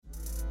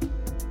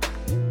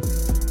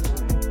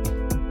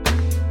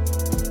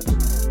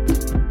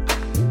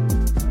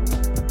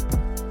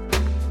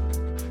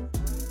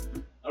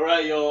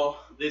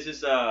this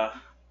is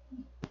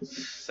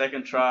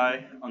second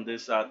try on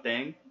this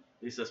thing.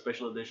 This is a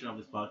special edition of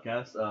this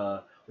podcast.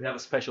 We have a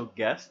special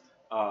guest.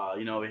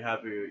 We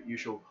have your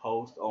usual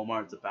host,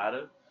 Omar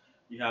Zapata.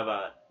 You have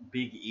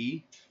Big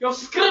E. Yo,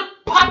 script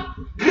pop,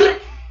 grr.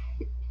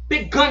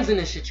 Big guns in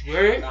this shit, you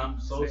heard? I'm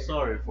so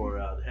sorry for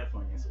the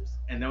headphone users.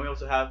 And then we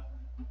also have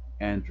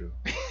Andrew.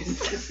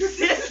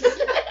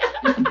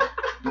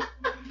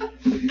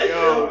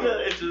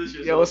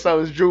 Yo, what's up?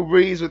 It's Drew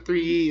Brees with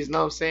 3 E's. Know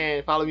what I'm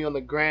saying? Follow me on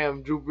the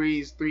gram, Drew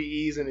Brees, 3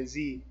 E's and a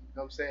Z.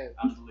 Know what I'm saying?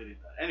 I'm deleting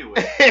that.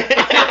 Anyway.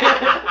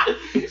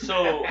 Here's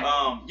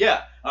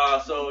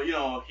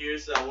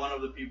one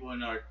of the people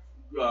in our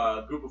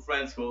group of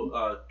friends called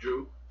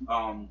Drew.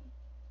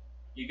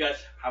 You guys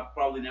have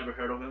probably never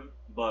heard of him,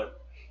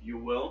 but you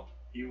will.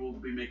 He will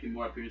be making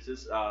more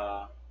appearances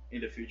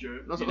in the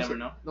future. You never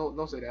know. No,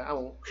 don't say that. I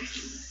won't.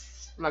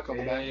 I'm not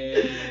coming back.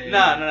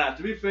 Nah.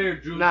 To be fair,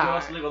 Drew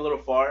does live a little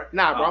far.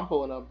 Nah, bro, I'm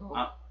pulling up, bro.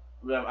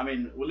 I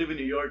mean, we live in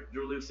New York.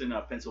 Drew lives in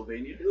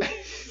Pennsylvania.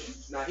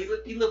 Nah,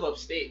 he live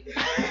upstate.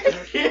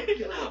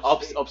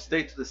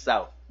 Upstate to the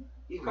south.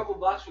 He's a couple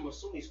blocks from a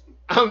SUNY school.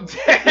 I'm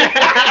dead.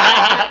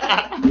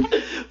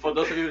 For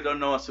those of you who don't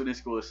know, SUNY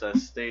school is a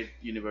state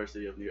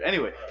university of New York.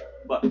 Anyway,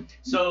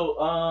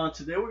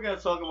 today we're gonna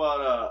talk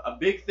about a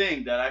big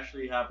thing that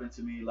actually happened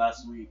to me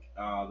last week.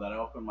 That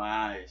opened my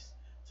eyes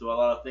to a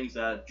lot of things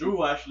that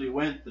Drew actually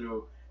went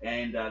through,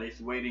 and that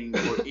is waiting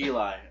for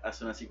Eli as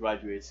soon as he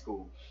graduates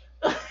school.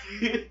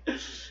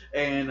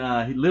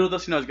 And he little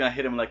does he know it's gonna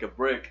hit him like a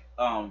brick,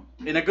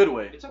 in a good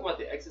way. You're talking about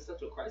the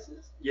existential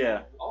crisis?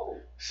 Yeah. Oh.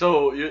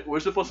 So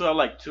we're supposed to have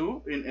like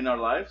two in our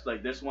lives.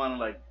 Like there's one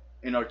like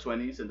in our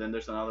 20s, and then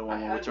there's another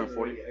one when we turn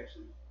 40.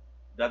 Actually.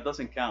 That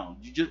doesn't count.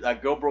 A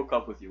girl broke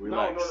up with you.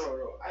 Relax.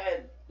 No. I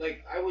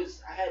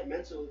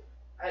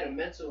had a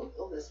mental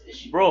illness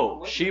issue.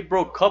 Bro, she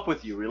broke up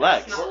with you.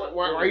 Relax.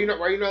 Why are you not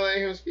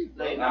letting him speak?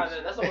 Like, that's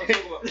not what I'm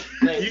talking about.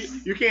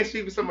 Like, you can't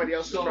speak with somebody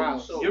else's trial.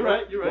 So You're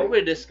right. What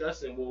we're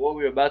discussing, what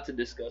we were about to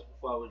discuss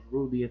before I was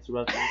rudely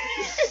interrupted.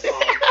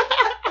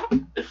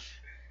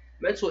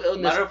 Mental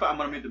illness. Matter of fact, I'm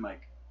gonna mute the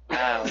mic.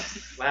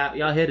 Wow,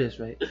 y'all hear this,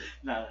 right?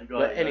 Nah, go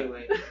But ahead.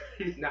 anyway,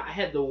 I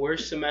had the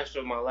worst semester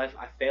of my life.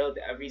 I failed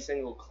every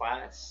single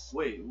class.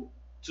 Wait,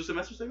 2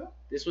 semesters ago?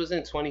 This was in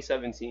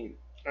 2017.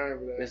 I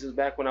remember that. This is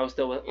back when I was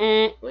still with,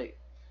 I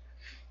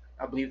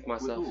believed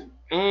myself.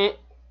 With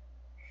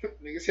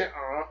Nigga said,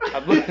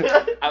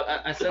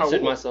 I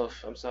censored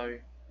myself. I'm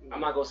sorry. I'm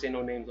not gonna say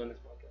no names on this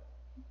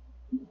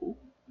podcast.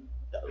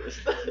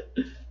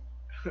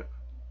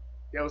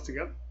 Y'all was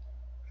together?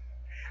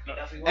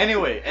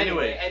 Anyway.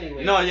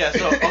 No, yeah.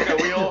 So okay,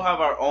 we all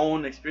have our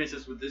own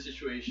experiences with this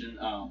situation.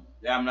 I'm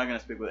not gonna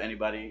speak with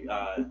anybody.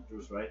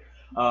 Drew's right.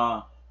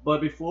 But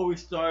before we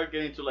start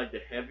getting to like the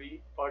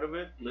heavy part of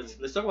it,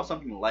 let's talk about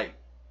something light.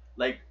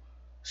 Like,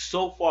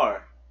 so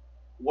far,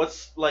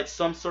 what's like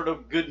some sort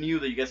of good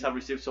news that you guys have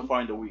received so far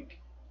in the week?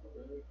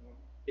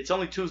 It's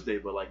only Tuesday,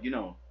 but like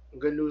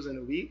Good news in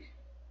a week?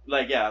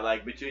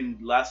 like between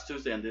last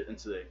Tuesday and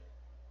today.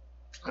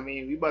 I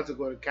mean, we about to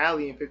go to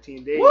Cali in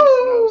 15 days. Woo!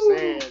 You know what I'm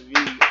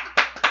saying?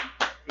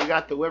 We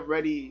got the whip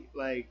ready,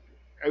 like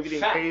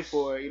everything paid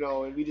for,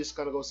 and we just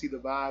gonna go see the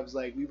vibes.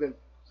 Like we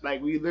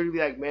literally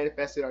like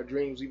manifested our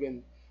dreams. We've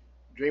been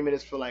dreaming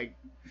this for like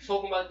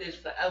Talking about this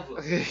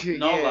forever.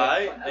 No yeah.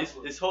 lie,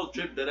 this whole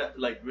trip that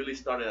like really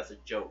started as a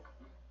joke.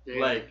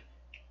 Yeah. Like,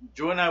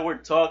 Drew and I were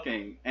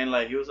talking, and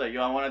like he was like,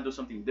 "Yo, I want to do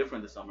something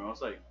different this summer." I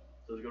was like,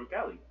 "So let's go to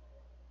Cali."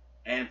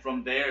 And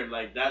from there,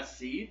 like that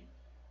seed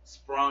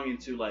sprung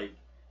into like,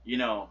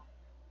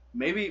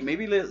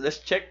 maybe let's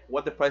check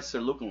what the prices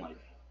are looking like.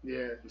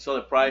 Yeah. We saw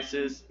the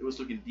prices; it was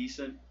looking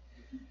decent.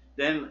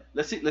 Then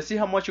let's see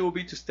how much it will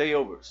be to stay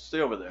over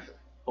there.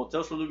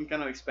 Hotels were looking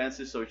kind of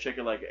expensive, so we checked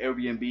like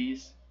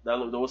Airbnbs. That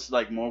was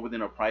like more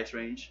within our price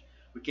range.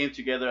 We came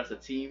together as a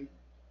team.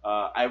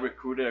 I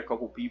recruited a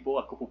couple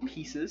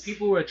pieces.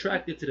 People were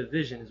attracted to the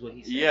vision, is what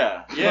he said.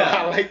 Yeah.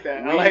 I like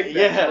that. I like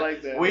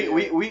that.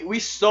 We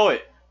saw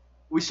it.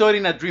 We saw it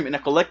in a dream, in a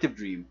collective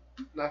dream,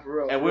 Not for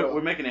real. and for real.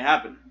 we're making it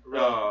happen.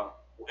 Real.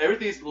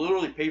 Everything is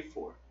literally paid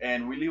for,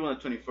 and we leave on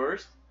the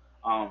 21st.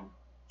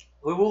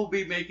 We will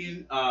be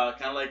making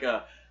kind of like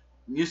a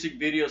music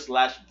video /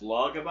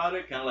 vlog about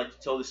it, kind of like to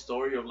tell the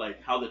story of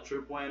like how the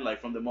trip went,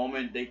 like from the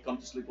moment they come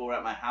to sleep over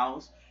at my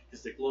house.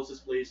 It's the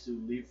closest place to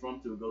leave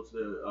from to go to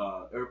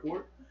the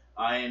airport.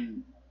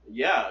 And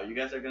yeah, you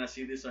guys are gonna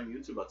see this on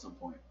YouTube at some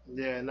point.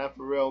 Yeah, not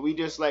for real. We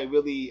just like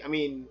really,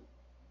 we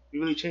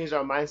really changed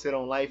our mindset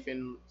on life,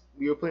 and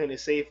we were playing it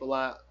safe a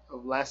lot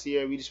of last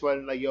year. We just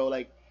wanted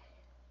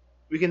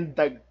we can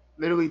like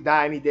literally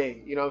die any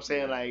day. You know what I'm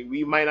saying? Like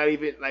we might not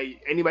even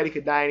anybody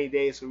could die any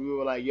day. So we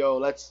were like,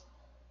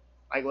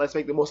 let's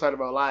make the most out of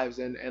our lives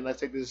and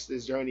let's take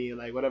this journey and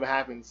like whatever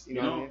happens. You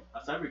know what I mean?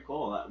 As I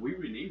recall, we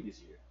renamed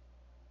this year.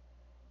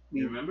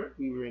 You remember?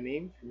 We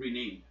renamed.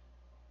 Renamed.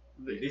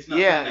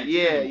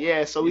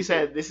 Yeah. So we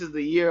said this is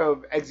the year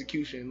of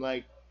execution.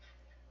 Like,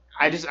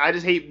 I just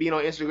hate being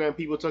on Instagram.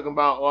 People talking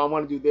about, I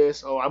want to do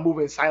this. Oh, I move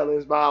in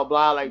silence. Blah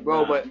blah. Like,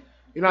 bro, but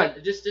You're not.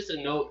 But just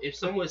a note: if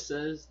someone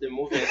says they're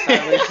moving in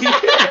silence,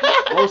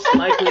 most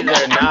likely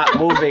they're not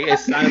moving in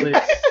silence.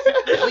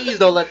 Please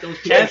don't let those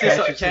people catch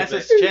you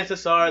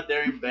Chances are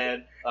they're in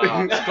bed,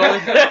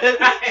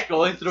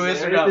 scrolling through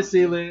Staring at the Instagram,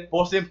 ceiling,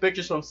 posting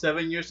pictures from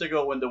 7 years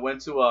ago when they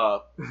went to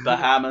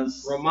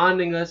Bahamas.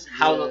 reminding us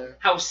Yeah.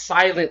 how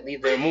silently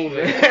they're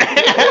moving.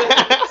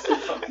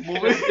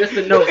 Just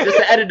a note, just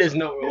an editor's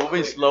note. real Moving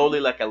quick. slowly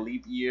like a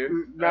leap year.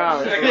 Nah,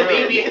 Like for a real.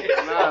 baby.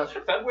 Nah.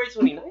 February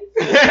 29th?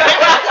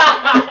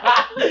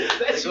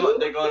 That's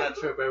They go on a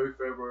trip every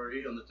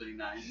February on the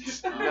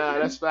 29th. Nah,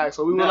 that's facts.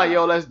 So we were Nah. like,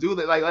 yo, let's do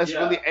that. Like, let's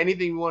Yeah. really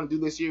anything we want to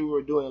do this year. We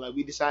were doing. Like,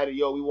 we decided,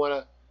 yo, we want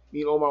to. Me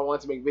and Omar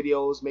want to make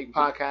videos, make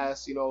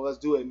podcasts. You know, let's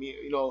do it. Me,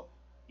 you know,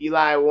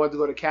 Eli wanted to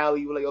go to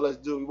Cali. We were like, yo, let's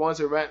do it. We wanted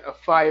to rent a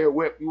fire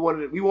whip. We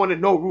wanted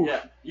no roof.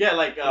 Yeah,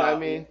 like You know what I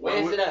mean?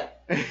 Where's it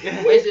at?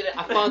 Where's it at?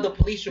 I filed the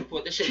police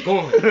report. That shit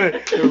gone.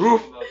 The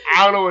roof,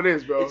 I don't know what it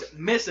is, bro. It's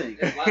missing.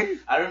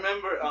 I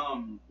remember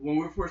when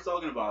we were first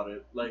talking about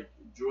it, like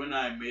Drew and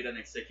I made an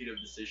executive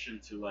decision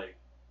to like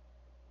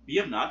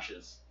be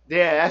obnoxious.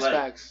 Yeah, that's Like,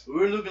 facts. We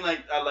were looking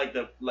at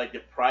the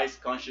price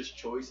conscious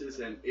choices,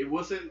 and it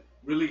wasn't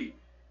really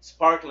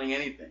sparkling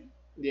anything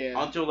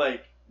Yeah. until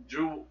like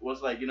Drew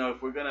was like,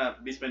 if we're gonna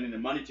be spending the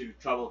money to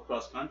travel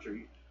across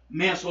country,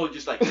 may as well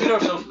just like treat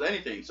ourselves with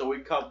anything. So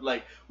we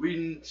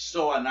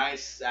saw a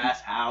nice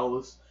ass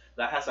house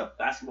that has a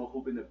basketball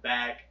hoop in the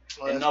back,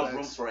 Oh, that's enough facts.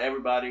 room for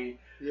everybody.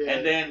 Yeah.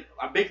 And then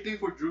a big thing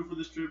for Drew for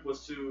this trip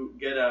was to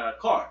get a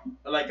car,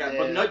 but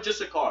Yeah. not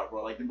just a car,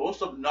 bro. Like the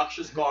most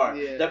obnoxious car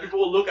Yeah. that people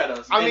will look at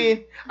us. I and-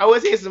 mean, I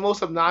would say it's the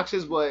most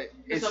obnoxious, but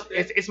It's up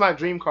there. it's my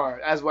dream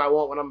car. That's what I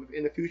want when I'm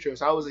in the future.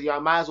 So I was like, yo, I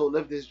might as well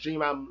live this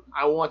dream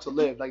I want to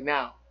live like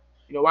now.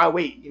 You know, why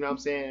wait? You know what I'm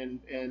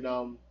saying? And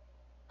a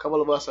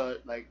couple of us are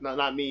like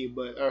not me,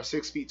 but are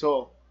 6 feet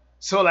tall.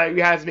 So like we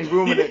had to make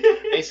room in it.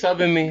 They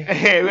subbing me. We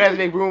had to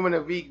make room in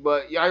the Veek,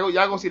 but y'all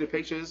gonna see the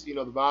pictures. You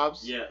know the vibes.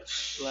 yeah.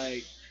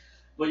 Like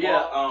But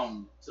yeah,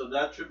 so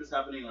that trip is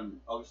happening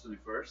on August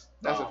 21st.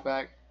 that's a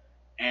fact.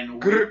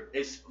 And Grr.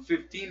 it's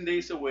 15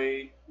 days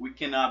away. We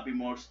cannot be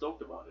more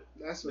stoked about it.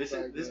 That's a This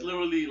fact. is man.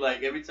 literally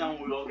like every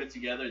time we all get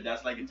together,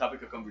 that's like a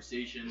topic of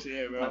conversation.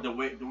 Yeah, bro. The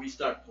way do we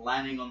start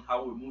planning on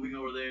how we're moving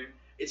over there?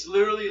 It's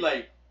literally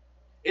like,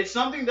 it's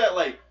something that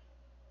like,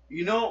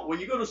 when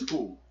you go to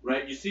school,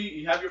 right?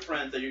 You have your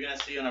friends that you're gonna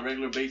see on a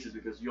regular basis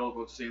because you all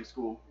go to the same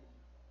school.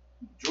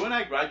 Joe and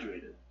I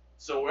graduated,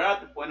 so we're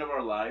at the point of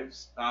our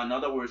lives.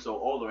 Not that we're so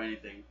old or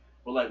anything,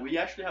 but like we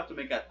actually have to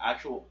make an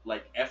actual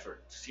like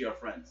effort to see our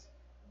friends.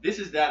 This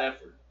is that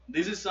effort.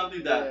 This is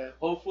something that Yeah.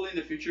 hopefully in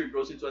the future it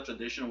grows into a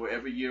tradition where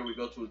every year we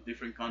go to a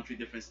different country,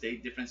 different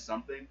state, different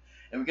something,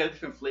 and we get a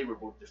different flavor,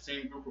 but the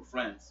same group of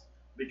friends.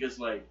 Because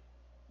like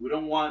we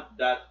don't want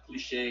that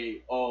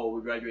cliche, oh,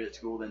 we graduated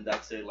school and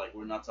that's it, like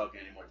we're not talking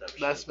anymore type of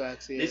That's shit.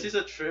 facts. Yeah. This is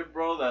a trip,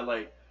 bro, that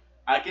like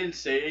I can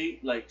say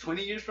like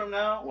 20 years from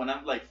now when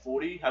I'm like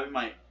 40, having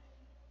my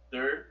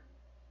third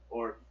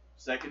or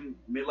second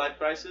midlife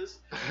crisis,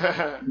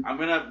 I'm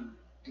gonna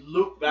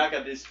look back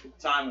at this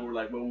time where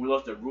like when we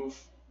lost the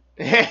roof.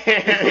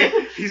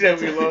 He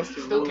said we lost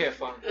the Still roof. can't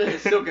find I it.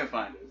 still can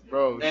find it.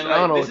 Bro, And I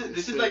don't know like what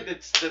this to is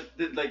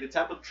say. like the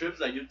type of trips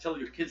that you tell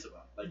your kids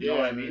about. Like you know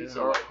what I mean? man.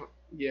 So like,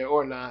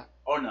 or not.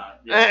 or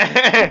not.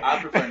 Yeah. I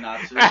prefer not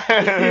to.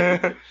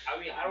 I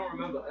mean, I don't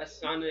remember us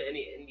signing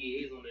any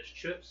NDAs on this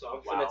trip, so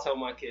I'm Wow. gonna tell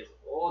my kids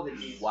all the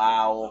details.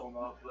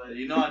 Wow. I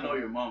know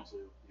your mom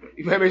too.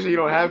 You better make sure you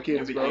don't have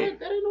kids, bro. Every day.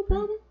 That ain't no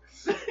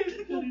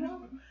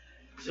problem.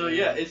 So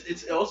yeah,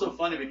 it's also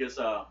funny because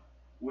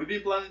we've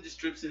been planning this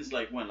trip since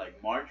like when,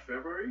 like March,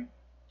 February.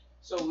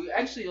 So we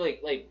actually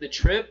like the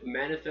trip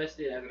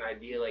manifested as an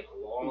idea like a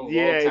long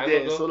Yeah, it time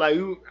did. ago. So like,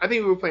 I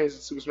think we were playing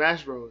Super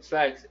Smash Bros.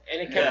 Facts,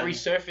 and it kept Yeah.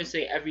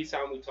 resurfacing every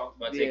time we talked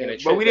about taking Yeah, a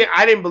trip. but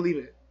I didn't believe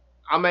it.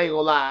 I'm not even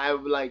gonna lie. I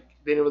like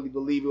didn't really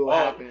believe it would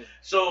happen.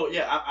 So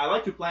yeah, I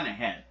like to plan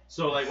ahead.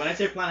 So like when I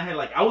say plan ahead,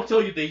 like I will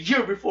tell you the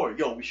year before,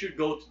 yo, we should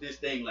go to this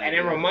thing. Like, and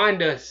then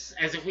remind us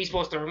as if we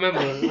supposed to remember.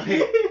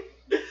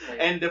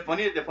 And the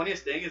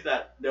funniest thing is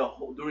that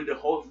during the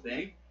whole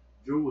thing,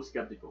 Drew was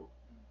skeptical.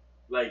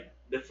 Like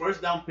the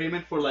first down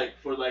payment for the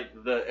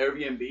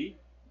Airbnb,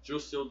 Drew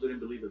still didn't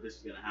believe that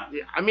this was gonna happen.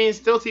 Yeah, I mean,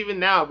 still to even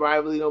now, bro, I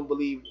really don't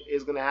believe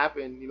it's gonna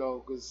happen. You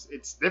know, because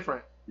it's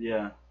different.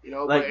 Yeah. You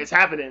know, Like- but it's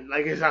happening.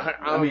 Like I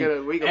don't get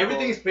a wake up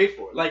Everything call. is paid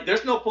for. Like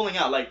there's no pulling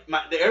out. Like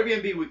the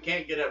Airbnb, we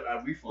can't get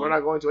a refund. We're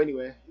not going to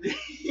anyway.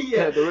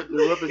 yeah.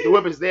 The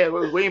whip is there. It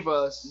was waiting for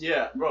us.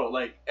 Yeah, bro.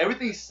 Like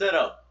everything's set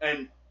up,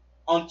 and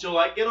until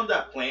I get on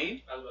that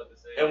plane, I was about to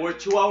say. and we're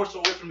 2 hours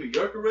away from New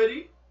York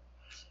already,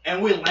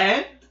 and we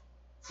land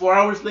 4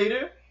 hours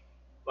later,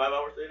 5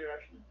 hours later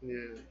actually,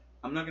 Yeah.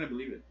 I'm not gonna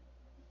believe it.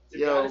 To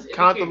be Yo, honest, it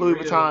count the became Louis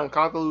real. Vuitton.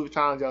 Count the Louis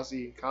Vuittons, y'all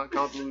see. Count the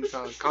Louis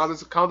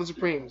Vuittons. Count the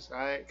Supremes. All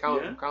right,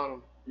 count Yeah. them.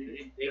 Count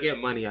them. They get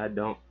money, I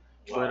don't.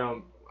 But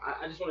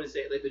I just want to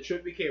say, like, the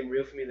trip became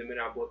real for me the minute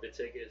I bought the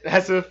tickets.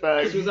 That's a As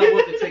fact. soon as I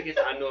bought the tickets,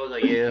 I know I was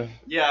like, yeah.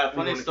 Yeah, We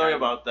funny going to story Cali.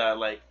 about that.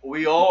 Like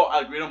we all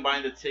agreed on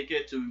buying the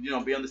ticket to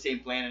be on the same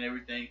plane and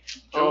everything.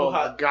 Oh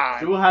my god.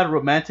 Drew had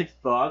romantic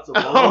thoughts. Of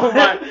Oh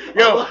my,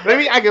 yo, let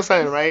me ask you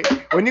something, right?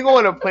 When you go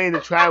on a plane to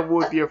travel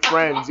with your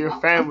friends, your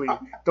family,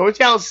 don't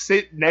y'all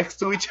sit next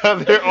to each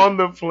other on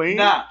the plane?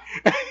 Nah,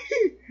 I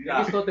nah,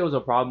 just thought there was a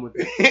problem with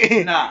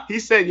it. nah. He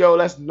said, "Yo,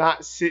 let's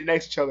not sit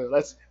next to each other.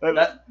 Let's."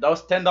 That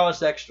was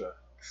 $10 extra.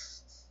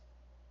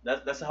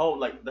 That's a whole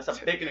that's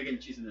a bacon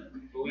and cheese in it.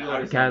 But we Nah, going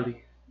to it's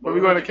Cali. But we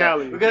going to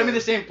Cali. We're gonna be in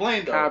the same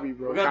plane though. Cali,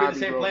 bro. We're gonna be in Cali, the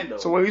same bro. plane though.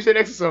 So when you sit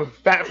next to some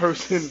fat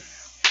person,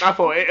 my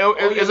fault. Oh,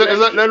 It's yeah,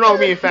 nothing wrong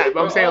with being fat, but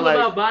I'm We're saying all like,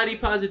 about body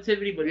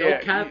positivity, but Yeah. no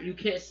cap. You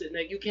can't sit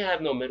next. You can't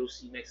have no middle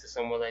seat next to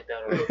someone like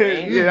that on the plane.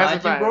 Can you Yeah, that's a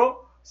imagine, fact.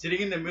 bro,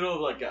 sitting in the middle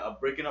of like a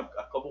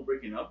couple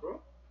breaking up,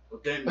 bro,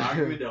 but then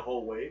arguing the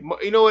whole way.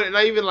 you know what?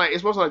 Not even like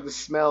it's mostly like the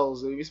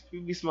smells. You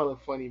be smelling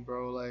funny,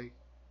 bro. Like,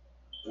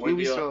 Wear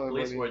be smelling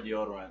please funny. wear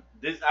deodorant.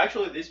 This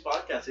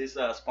podcast is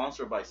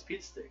sponsored by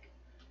Speed Stick,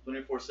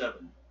 24/7.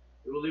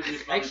 We will leave you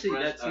smelling Actually,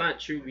 fresh, that's not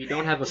true. We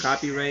don't have a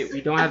copyright.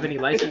 We don't have any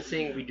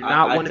licensing. We do I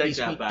not want to take be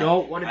that sued. back.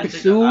 Don't want to I be take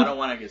that- sued. I don't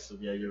want to get sued.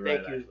 Yeah, you're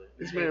Thank right. you. Actually.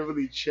 this man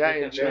really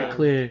chatting. Make that very Chat.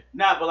 clear.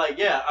 Nah, but like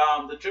yeah,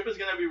 the trip is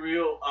gonna be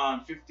real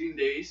on 15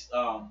 days.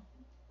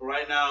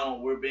 Right now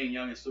we're being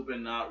young and stupid,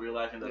 and not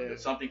realizing that Yeah.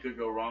 something could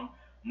go wrong.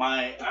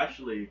 My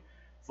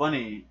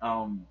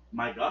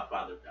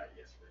godfather died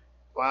yesterday.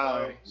 Wow.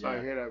 Sorry. Sorry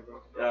Yeah. to hear that,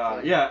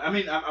 bro. Yeah, I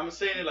mean, I'm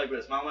saying it like with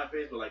a smile on my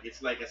face, but like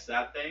it's like a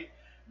sad thing.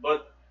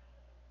 But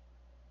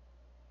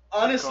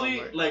honestly,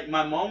 Calm, right? like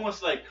my mom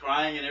was like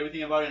crying and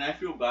everything about it, and I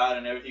feel bad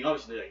and everything.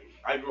 Obviously, like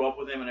I grew up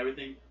with him and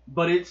everything,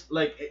 but it's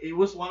like it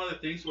was one of the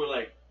things where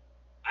like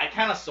I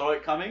kind of saw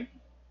it coming.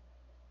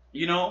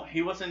 You know,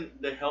 he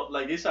wasn't the help.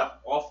 Like it's an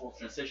awful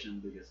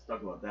transition because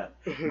talk about that.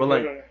 But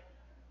like,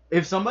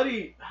 if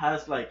somebody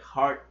has like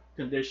heart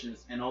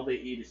conditions and all they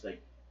eat is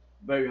like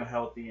very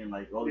unhealthy and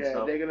like all this yeah,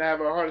 stuff. they're gonna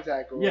have a heart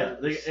attack. Or Yeah,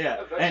 just-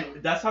 and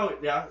that's how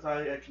he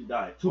actually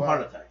died. Two Wow.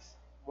 heart attacks,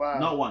 Wow.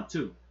 not one,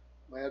 two.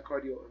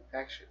 Myocardial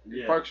infarction.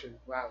 Yeah. Infarction.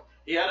 Wow.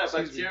 He had a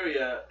Excuse me.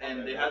 bacteria,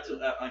 and they had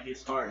to on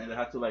his heart, and they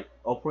had to like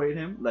operate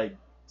him, like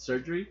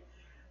surgery.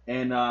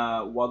 And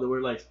while they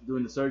were like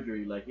doing the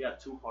surgery, like he had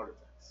two heart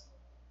attacks.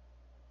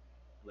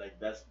 Like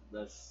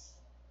that's,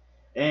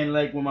 and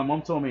like when my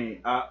mom told me,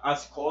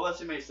 as cold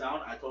as it may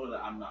sound, I told her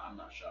that I'm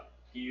not shocked.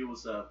 He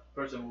was a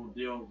person who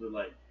dealt with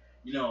like,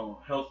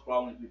 health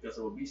problems because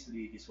of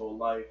obesity his whole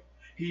life.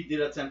 He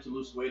did attempt to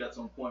lose weight at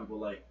some point, but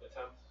like,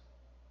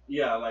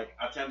 yeah, like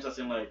attempts as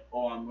in like,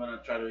 oh, I'm gonna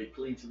try to eat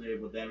clean today,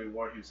 but then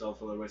reward himself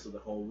for the rest of the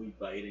whole week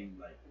by eating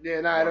like. Yeah,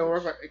 nah, it don't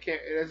work.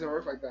 It doesn't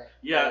work like that.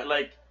 Yeah,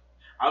 like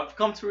I've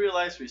come to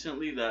realize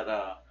recently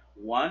that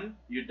one,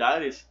 your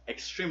diet is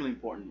extremely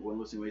important when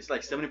losing weight. It's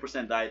like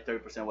 70% diet,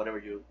 30% whatever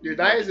you. Your you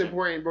diet do is at the gym.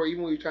 important, bro.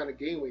 Even when you're trying to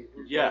gain weight.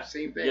 Bro. Yeah,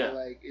 Same thing. yeah.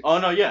 Like. It's, Oh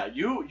no, yeah,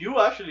 you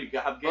actually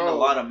have gained a Bro.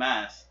 lot of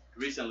mass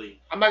recently.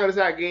 I'm not gonna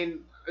say I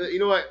gained. You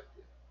know what?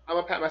 I'm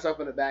gonna pat myself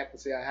on the back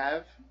and say I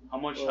have. How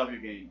much Oh. have you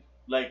gained?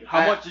 Like how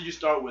I- much did you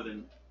start with?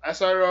 In I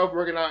started off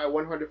working out at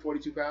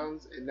 142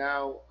 pounds, and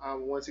now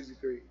I'm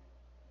 163.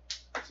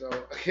 So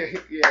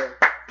yeah,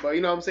 but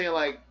you know what I'm saying,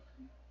 like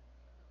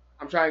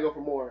I'm trying to go for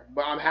more,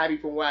 but I'm happy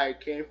from where I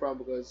came from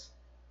because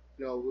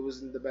it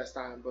wasn't the best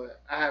time. But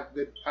I have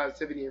good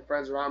positivity and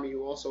friends around me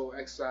who also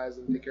exercise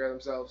and take care of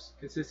themselves.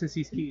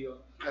 Consistency's key, yo.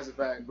 That's a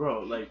fact.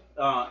 bro, like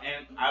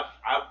and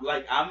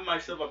I'm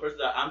myself a person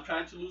that I'm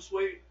trying to lose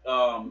weight.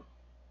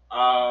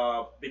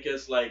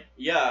 Because like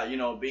yeah,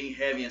 being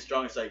heavy and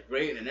strong is like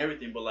great and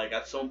everything, but like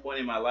at some point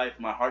in my life,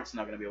 my heart's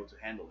not gonna be able to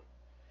handle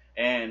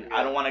it, and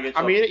I don't want to get. To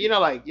I mean,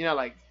 like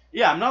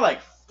yeah, I'm not like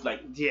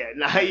yeah,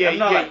 nah, yeah, I'm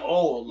not yeah, like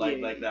old like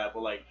yeah. like that,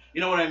 but like you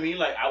know what I mean.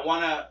 Like I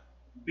wanna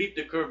beat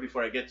the curve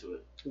before I get to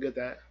it. get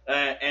that.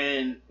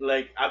 And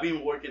like I've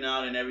been working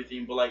out and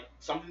everything, but like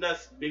something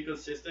that's been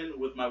consistent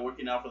with my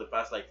working out for the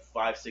past like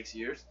 5-6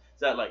 years is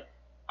that like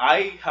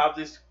I have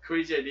this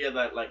crazy idea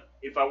that like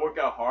if I work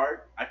out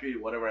hard, I can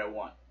eat whatever I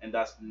want, and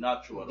that's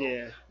not true at all.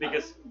 Yeah,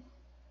 Because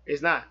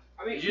it's not.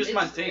 I mean, You just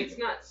maintain. it's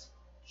not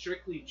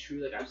strictly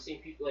true. Like I've seen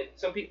people, like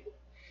some people.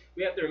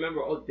 We have to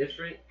remember all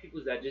different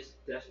people's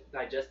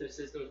digestive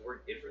systems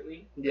work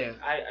differently. Yeah,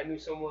 I knew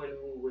someone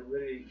who would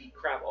literally eat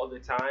crap all the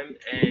time,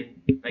 and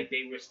like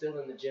they were still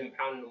in the gym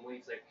pounding them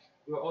weights. Like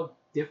we were all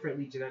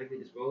differently genetically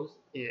disposed.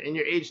 yeah, and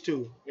your age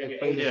too. And your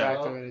plays age a yeah. as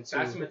factor well. in it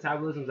Fast too.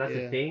 metabolism, that's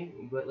Yeah. a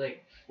thing. But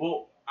like,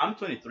 well, I'm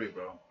 23,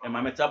 bro, and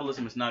my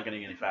metabolism is not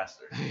getting any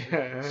faster.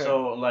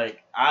 So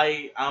like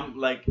I'm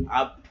like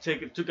I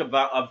took a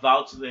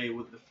vow today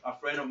with a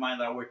friend of mine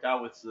that I worked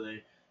out with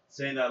today,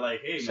 saying that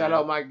like, hey shout man,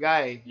 out my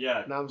guy.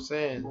 yeah, Know what I'm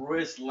saying?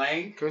 Chris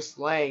Lang. Chris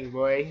Lang,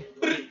 boy.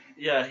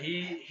 Yeah,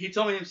 he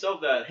told me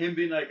himself that him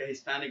being like a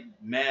Hispanic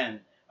man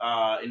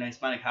in a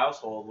Hispanic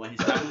household, when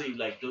his family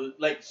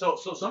so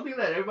something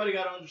that everybody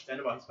gotta understand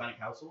about Hispanic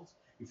households,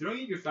 if you don't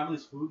eat your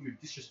family's food, you're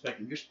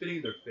disrespecting, you're spitting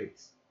in their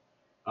face.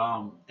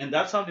 And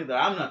that's something that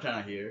I'm not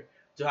trying to hear.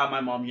 To have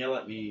my mom yell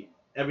at me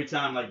every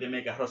time like they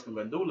make arroz con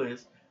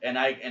gandules,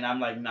 I'm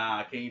like, nah,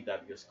 I can't eat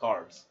that because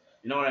carbs.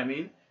 You know what I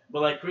mean?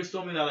 But like Chris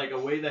told me that like a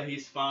way that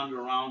he's found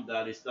around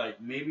that is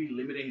like maybe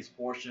limiting his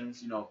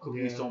portions,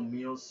 cooking his Yeah. own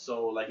meals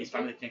so like his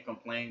family can't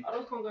complain. I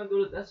don't come gonna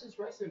do it. That's just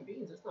rice and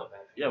beans. That's not bad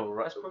for Yeah, you. well,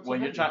 That's protein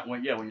when you're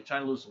heavy.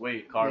 trying to lose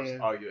weight, carbs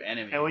Yeah. are your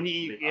enemy. And when you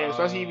eat, Be- yeah,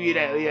 especially if you eat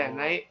at Oh.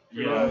 night.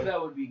 For Yeah. you,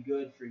 that would be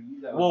good. For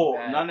you, that would Well, be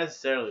bad. not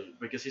necessarily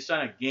because he's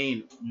trying to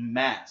gain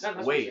mass, No, that's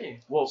what I'm weight. saying.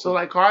 Well, So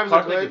like carbs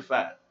are carbs make you good.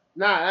 fat.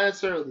 Nah, not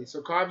necessarily.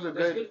 So carbs are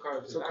That's good. good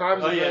carbs. So Exactly.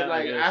 carbs Oh, are yeah, good. I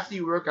Like guess. after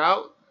you work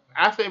out,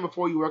 after and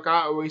before you work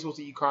out, or you're supposed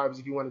to eat carbs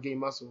if you want to gain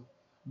muscle.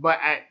 But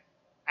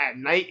at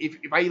night, if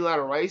I eat a lot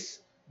of rice,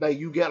 like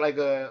you get like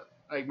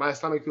my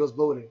stomach feels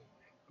bloated.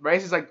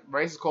 Rice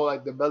is called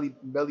like the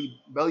belly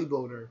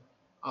bloater.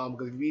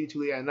 Because if you eat it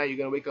too late at night, you're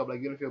gonna wake up like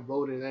you're gonna feel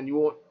bloated, and then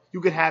you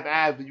could have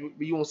abs,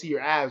 but you won't see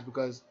your abs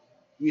because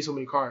you eat so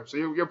many carbs. So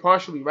you're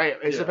partially right.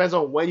 It just Yeah. depends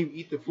on when you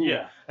eat the food.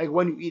 Yeah. Like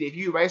when you eat it. If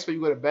you eat rice when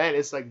you go to bed,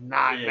 it's like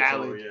not Yeah,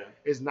 valid. totally, yeah.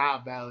 It's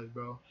not valid,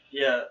 bro.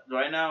 Yeah,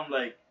 right now I'm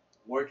like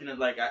working at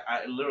like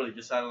I literally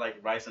just had like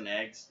rice and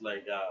eggs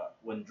like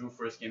when Drew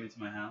first came into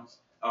my house.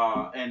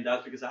 And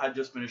that's because I had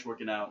just finished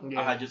working out. Yeah.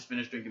 I had just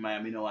finished drinking my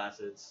amino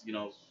acids,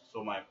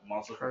 so my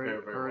muscles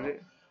prepare very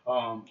Heard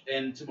well. it.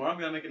 And tomorrow I'm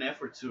gonna make an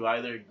effort to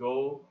either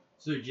go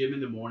to the gym in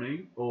the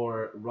morning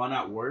or run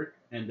at work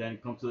and then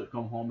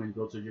come home and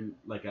go to the gym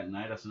like at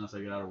night as soon as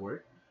I get out of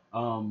work.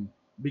 Um,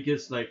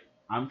 because like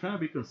I'm trying to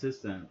be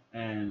consistent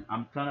and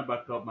I'm trying to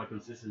back up my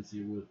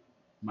consistency with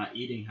my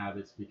eating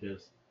habits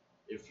because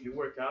if you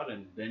work out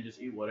and then just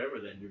eat whatever,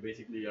 then you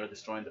basically are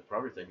destroying the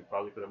progress that you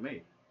probably could have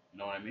made. You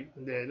know what I mean?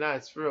 Yeah, nah,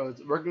 it's real.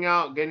 It's working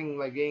out, gaining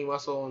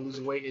muscle and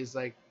losing weight is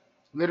like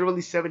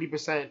literally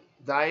 70%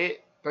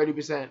 diet,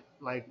 30%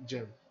 like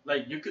gym.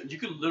 Like you could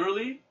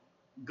literally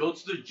go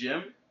to the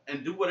gym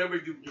and do whatever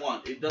you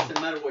want. It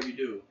doesn't matter what you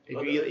do.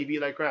 If you eat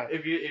like crap.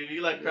 If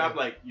you like crap, Yeah.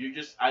 like you're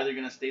just either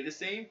gonna stay the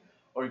same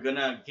or you're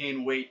gonna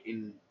gain weight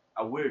in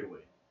a weird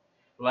way.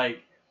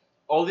 Like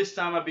all this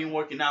time I've been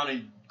working out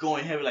and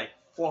going heavy, like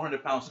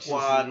 400 pound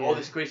squat, all Yeah.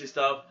 this crazy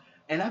stuff,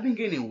 and I've been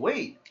gaining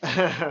weight.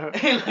 Yeah.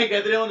 And like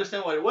I didn't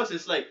understand what it was.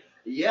 It's like,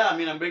 yeah, I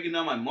mean I'm breaking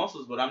down my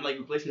muscles, but I'm like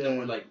replacing them Yeah.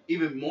 with like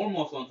even more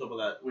muscle on top of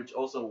that, which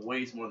also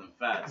weighs more than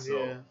fat.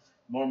 So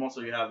more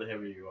muscle you have, the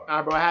heavier you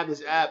are. Bro, I have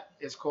this app.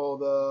 It's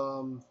called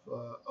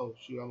oh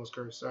shoot, I almost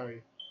cursed.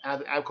 Sorry. I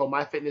have an app called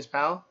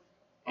MyFitnessPal,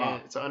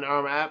 and it's an Under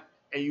Armour app,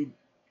 and you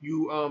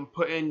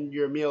put in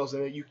your meals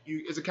and you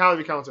it's a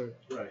calorie counter.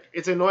 Right.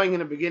 It's annoying in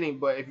the beginning,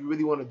 but if you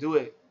really want to do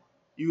it,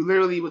 you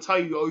literally will tell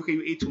you, oh, okay,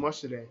 you ate too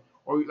much today,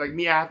 or like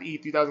me, I have to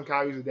eat 3,000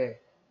 calories a day.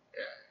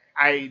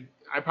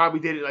 I probably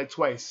did it like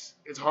twice.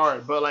 It's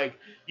hard, but like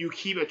you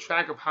keep a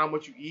track of how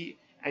much you eat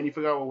and you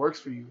figure out what works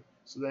for you.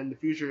 So then in the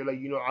future, you're like,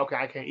 okay,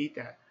 I can't eat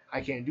that.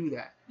 I can't do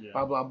that. Yeah.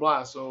 Blah blah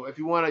blah. So if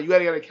you wanna, you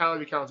gotta get a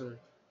calorie counter.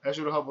 That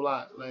should help a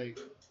lot. Like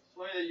It's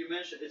funny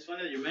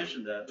that you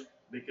mentioned that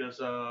because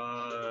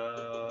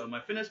my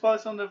fitness pal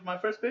is on my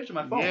first page on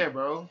my phone. yeah,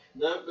 bro.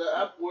 The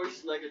app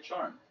works like a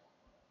charm.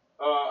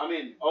 I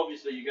mean,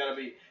 obviously you gotta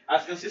be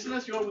as consistent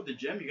as you are with the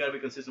gym. You gotta be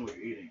consistent with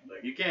your eating.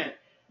 Like you can't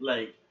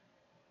like.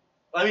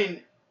 I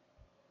mean,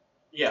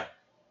 yeah,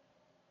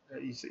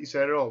 You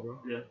said it all, bro.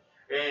 yeah,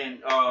 and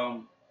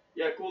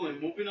yeah, cool.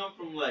 And moving on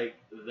from like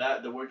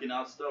that, the working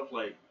out stuff,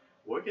 like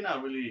working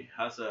out really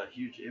has a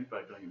huge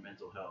impact on your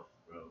mental health,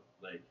 bro.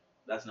 Like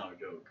that's not a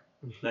joke.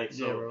 Like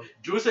so, Yeah, bro.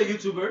 Drew's a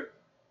YouTuber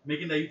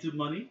making that YouTube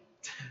money.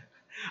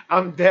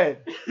 I'm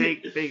dead.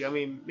 Fake. I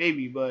mean,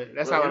 maybe, but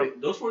that's Bro, how.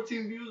 those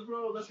 14 views,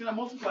 bro. That's gonna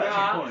multiply at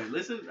Yeah. some point.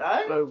 Listen,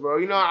 I Look, bro.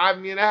 I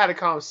mean, I had to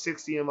count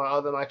 60 in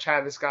my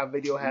Travis Scott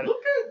video had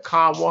look at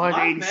calm my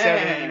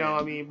 187. man. You know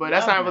what I mean? But My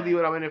that's not really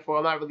man. what I'm in it for.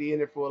 I'm not really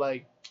in it for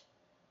like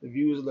the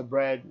views of the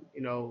bread.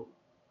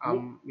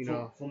 From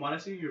what I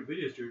see in your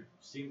videos, you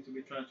seem to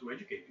be trying to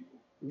educate people.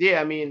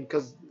 Yeah, I mean,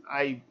 cause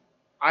I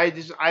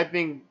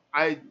think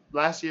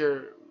last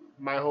year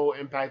my whole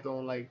impact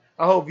on like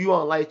my whole view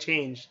on life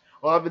changed.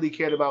 All I really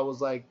cared about was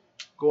like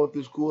going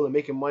through school and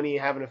making money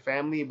and having a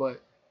family,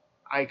 but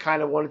I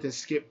kind of wanted to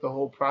skip the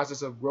whole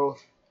process of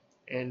growth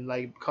and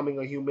like becoming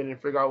a human and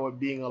figure out what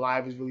being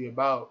alive is really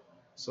about.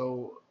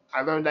 So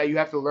I learned that you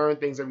have to learn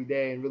things every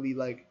day and really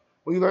like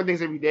when you learn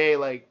things every day,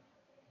 like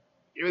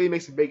it really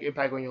makes a big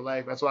impact on your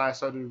life. That's why I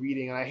started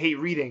reading, and I hate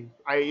reading.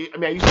 I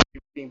mean I used to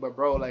hate reading, but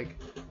bro, like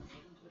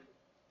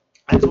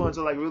I just wanted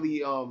to like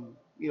really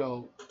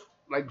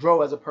like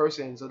grow as a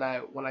person so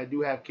that when I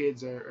do have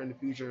kids or in the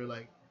future,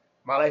 like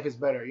my life is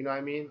better. You know what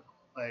I mean?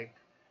 Like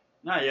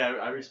Nah, yeah,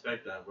 I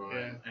respect that, bro.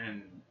 Yeah.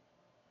 And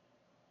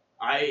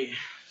I,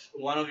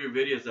 one of your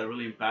videos that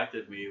really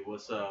impacted me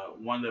was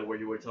one where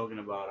you were talking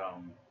about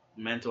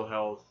mental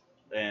health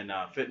and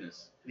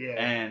fitness. yeah.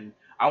 And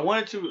I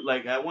wanted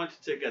to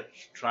take a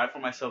try for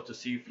myself to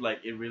see if like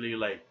it really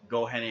like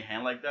go hand in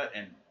hand like that.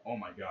 And oh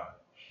my god,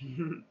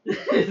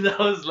 that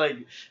was like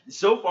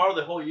so far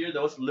the whole year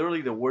that was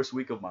literally the worst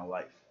week of my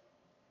life.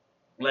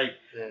 Like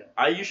Yeah.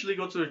 I usually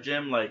go to the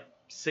gym like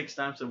 6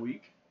 times a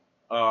week.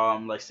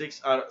 Like 6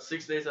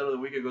 days out of the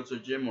week I go to the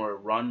gym or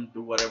run,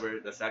 do whatever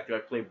that's active. I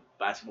play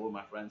basketball with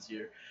my friends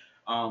here.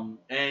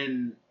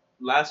 And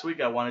last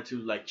week I wanted to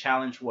like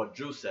challenge what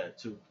Drew said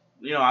to,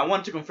 I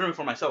wanted to confirm it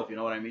for myself. You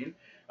know what I mean?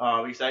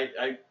 Because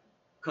I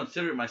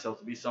consider myself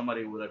to be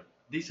somebody with a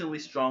decently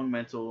strong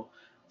mental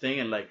thing,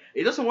 and like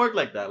it doesn't work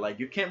like that. Like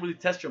you can't really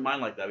test your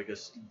mind like that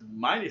because the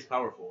mind is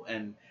powerful.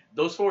 And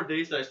those 4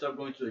 days that I stopped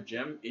going to the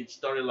gym, it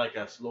started like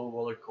a slow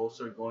roller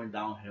coaster going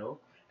downhill,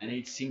 and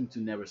it seemed to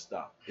never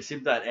stop. It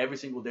seemed that every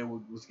single day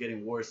was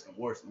getting worse and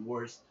worse and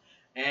worse,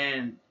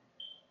 and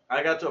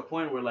I got to a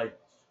point where like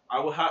I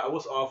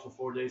was off for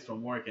 4 days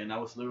from work, and I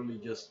was literally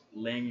just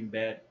laying in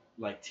bed,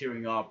 like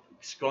tearing up,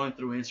 scrolling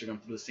through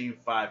Instagram through the same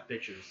 5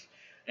 pictures,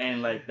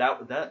 and like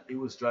that it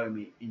was driving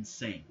me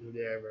insane.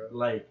 Yeah, bro.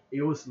 Like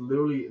it was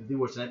literally the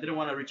worst, and I didn't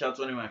want to reach out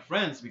to any of my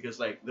friends because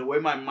like the way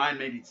my mind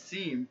made it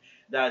seem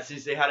that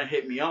since they hadn't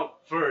hit me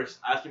up first,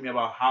 asking me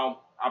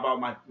about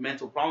my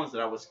mental problems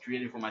that I was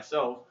creating for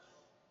myself,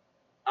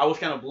 I was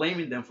kind of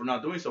blaming them for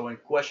not doing so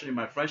and questioning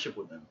my friendship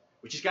with them,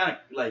 which is kind of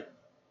like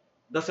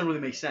doesn't really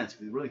make sense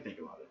if you really think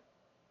about it.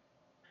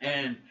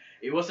 And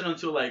it wasn't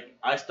until like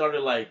I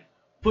started like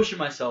pushing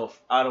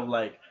myself out of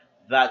like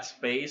that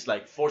space,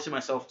 like forcing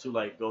myself to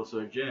like go to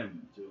a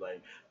gym, to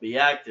like be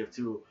active,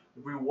 to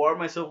reward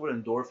myself with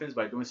endorphins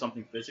by doing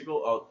something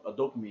physical, a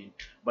dopamine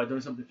by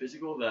doing something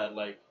physical that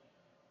like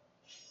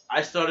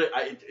I started.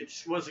 It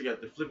just was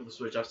like the flip of the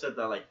switch. I've said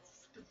that like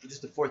this is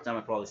the fourth time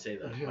I probably say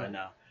that right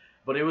now.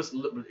 But it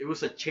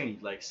was a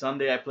change. Like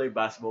Sunday, I played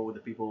basketball with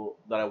the people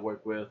that I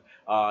work with.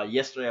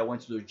 Yesterday, I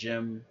went to the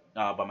gym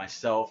by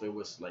myself. It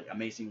was like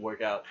amazing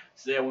workout.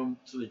 Today, I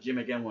went to the gym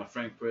again with my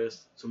friend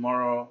Chris.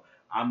 Tomorrow,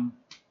 I'm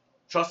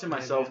trusting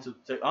myself to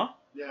take. Huh?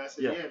 Yeah, I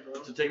said Yeah,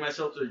 bro. to take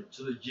myself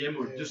to the gym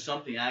or Yeah. do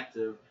something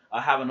active. I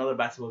have another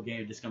basketball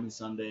game this coming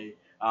Sunday.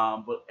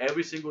 But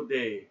every single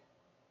day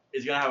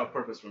is gonna have a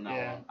purpose from now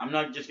Yeah. on. I'm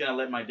not just gonna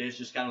let my days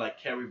just kind of like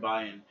carry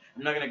by, and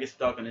I'm not gonna get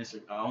stuck on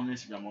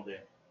Instagram all day.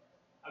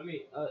 I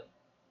mean,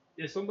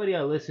 there's somebody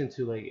I listen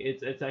to. Like,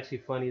 it's actually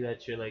funny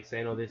that you're like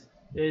saying all this.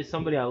 There's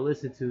somebody I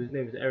listen to. His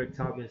name is Eric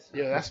Thomas.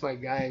 Yeah, that's my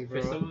guy,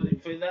 bro.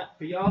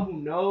 For y'all who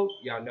know,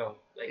 y'all know.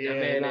 Like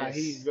that man is.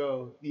 he's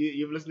bro.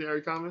 You ever listen to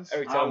Eric Thomas?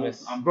 Eric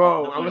Thomas.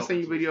 Bro, definitely I'm gonna send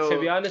you open video. To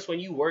be honest, when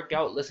you work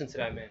out, listen to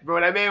that man.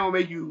 Bro, that man will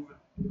make you.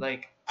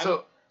 Like,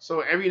 So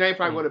every night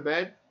before I go to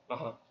bed,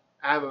 uh-huh.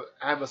 I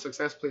have a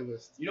success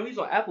playlist. You know he's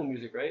on Apple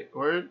Music, right?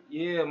 Word?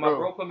 Yeah, my Bro,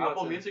 bro put me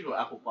Apple on. Music or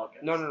Apple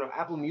Podcast? No,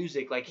 Apple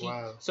Music. Like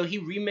Wow. so he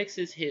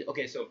remixes his.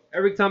 Okay, so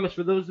Eric Thomas,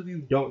 for those of you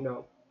who don't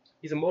know,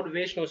 he's a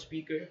motivational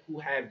speaker who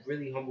had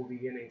really humble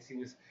beginnings. He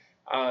was,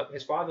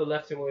 his father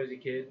left him when he was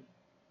a kid.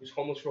 He was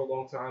homeless for a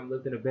long time,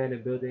 lived in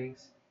abandoned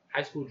buildings,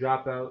 high school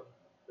dropout.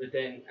 But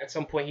then at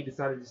some point he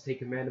decided to just take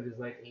command of his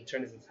life, and he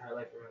turned his entire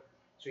life around.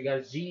 So he got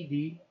his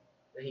GED,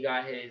 then he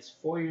got his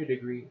 4-year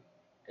degree.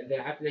 And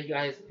then after that, he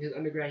got his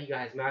undergrad, he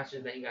got his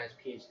master's, then he got his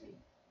PhD.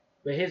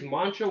 But his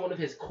mantra, one of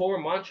his core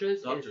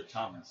mantras, Dr. is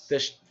Thomas.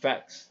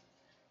 facts.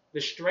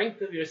 The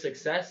strength of your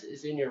success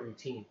is in your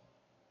routine.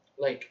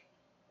 Like,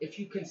 if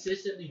you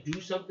consistently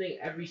do something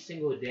every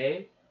single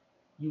day,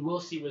 you will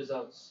see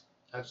results.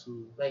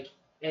 Absolutely. Like,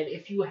 and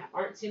if you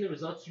aren't seeing the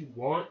results you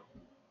want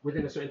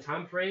within a certain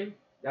time frame,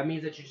 that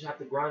means that you just have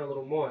to grind a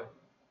little more.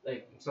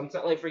 Like,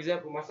 sometimes, like for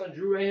example, my son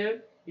Drew right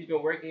here, he's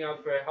been working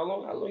out for how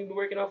long? How long you been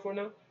working out for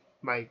now?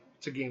 Like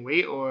to gain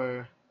weight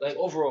or Like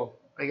overall.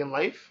 like in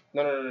life?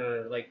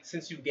 No. Like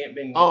since you've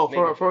been. Oh,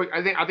 making- for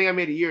I think I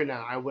made a year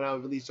now. When I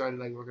really started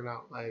like working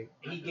out. Like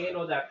He gained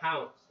all that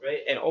pounds, right?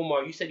 And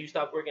Omar, you said you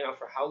stopped working out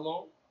for how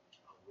long?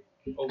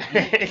 A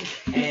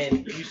week.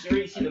 And you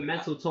already see the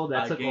mental toll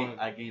that took on.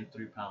 I gained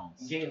 3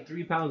 pounds. You gained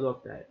 3 pounds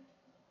off that.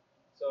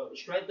 So the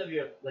strength of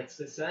your like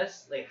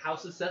success, like how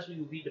successful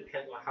you will be,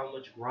 depends on how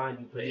much grind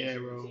you put yeah,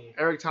 into your bro. routine.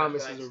 Eric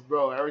Thomas That's is a facts.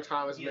 bro. Eric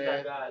Thomas, He's man.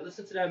 that guy.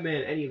 Listen to that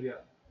man, any of y'all.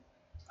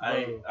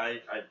 I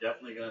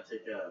definitely gonna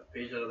take a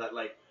page out of that.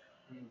 Like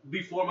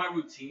before, my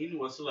routine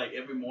was to like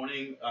every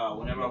morning,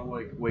 whenever I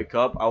wake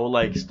up, I would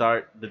like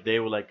start the day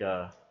with like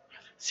a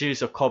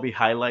series of Kobe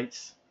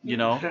highlights. You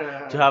know,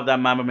 to have that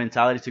Mamba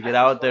mentality to get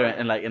out there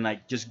and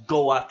like just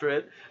go after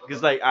it.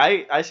 Because like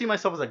I see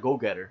myself as a go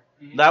getter.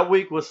 Mhm. That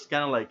week was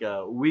kind of like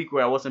a week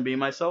where I wasn't being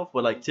myself,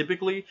 but like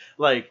typically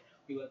like.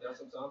 You let that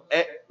sometimes.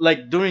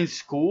 Like during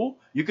school,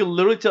 you could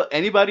literally tell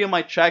anybody on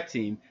my track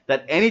team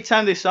that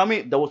anytime they saw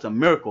me, that was a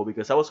miracle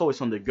because I was always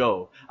on the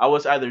go. I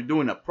was either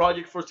doing a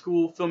project for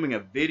school, filming a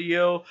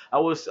video. I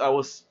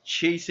was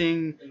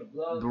chasing, In the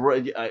blood.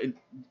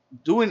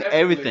 doing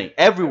Everywhere. everything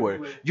everywhere.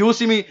 Everywhere. You will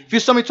see me if you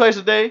saw me twice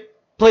a day.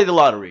 Play the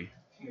lottery,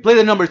 play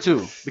the number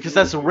 2 because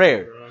that's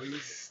rare.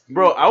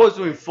 Bro, I was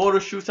doing photo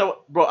shoots. I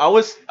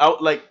was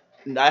out like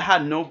I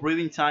had no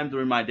breathing time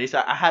during my days.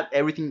 I had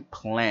everything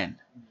planned.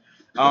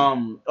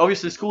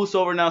 Obviously school's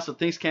over now, so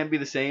things can't be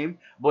the same.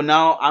 But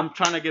now I'm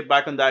trying to get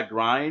back on that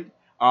grind.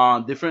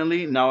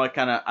 Differently now,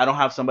 I don't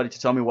have somebody to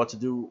tell me what to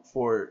do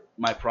for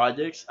my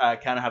projects. I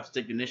kind of have to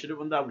take the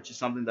initiative on that, which is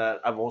something that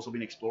I've also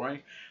been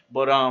exploring.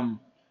 But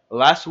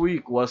last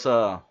week was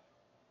a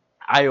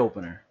eye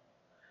opener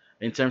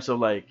in terms of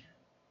like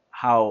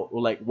how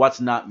like what's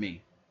not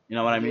me. You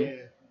know what I mean?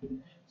 Yeah.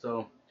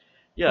 So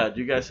yeah, do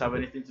you guys have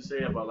anything to say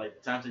about like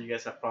the times that you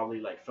guys have probably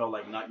like felt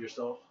like not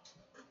yourself?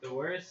 The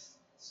worst.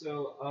 So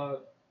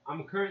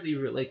I'm currently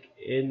like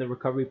in the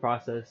recovery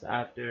process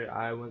after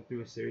I went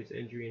through a serious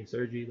injury and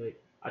surgery. Like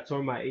I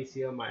tore my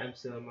ACL, my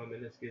MCL, my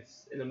meniscus.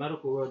 In the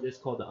medical world, it's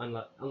called the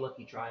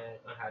unlucky triad,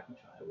 unhappy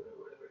triad,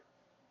 whatever.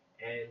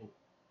 And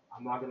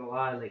I'm not gonna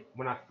lie, like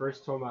when I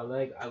first tore my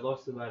leg, I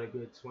lost about a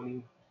good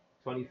 15,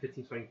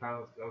 20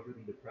 pounds because I was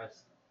really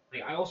depressed.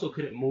 Like I also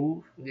couldn't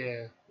move,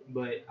 Yeah.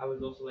 but I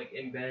was also like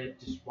in bed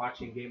just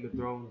watching Game of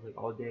Thrones like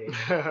all day.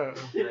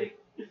 Like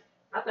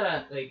not that I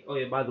like. Oh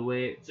yeah, by the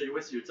way, So you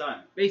wasted your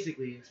time.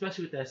 basically,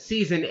 especially with that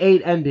season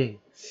 8 ending.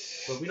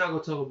 But we're not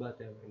gonna talk about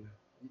that right now.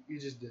 You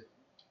just did.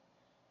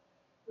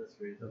 That's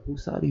crazy.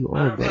 Whose side are you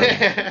Matter on, of bro?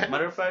 fact,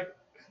 matter of fact,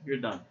 you're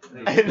done.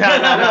 No.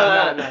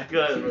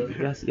 Go ahead,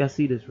 bro. Y'all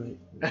see this, right?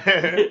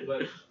 bro.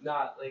 But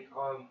nah, like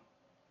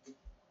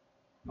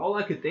all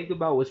I could think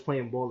about was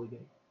playing ball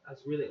again.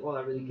 That's really all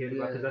I really cared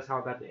about because that's how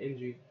I got the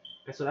injury,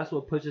 and so that's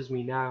what pushes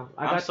me now.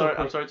 I'm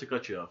sorry to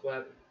cut you off. What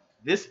happened?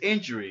 This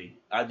injury,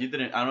 you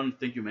didn't. I don't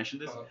think you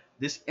mentioned this. Uh-huh.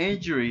 This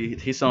injury,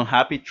 his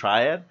unhappy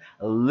triad,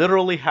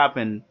 literally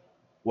happened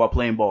while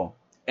playing ball.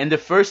 And the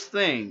first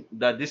thing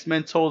that this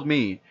man told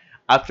me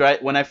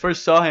when I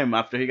first saw him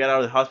after he got out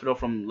of the hospital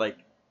from like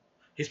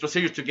his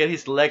procedure to get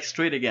his legs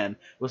straight again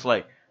was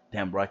like,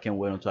 "Damn, bro, I can't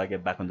wait until I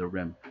get back on the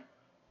rim."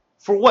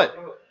 For what?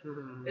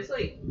 It's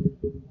like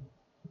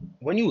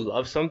when you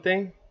love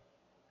something,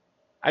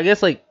 I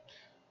guess like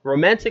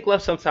romantic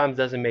love sometimes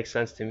doesn't make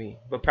sense to me,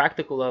 but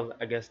practical love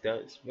I guess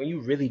does. When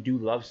you really do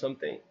love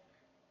something,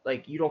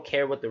 like you don't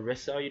care what the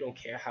risks are, you don't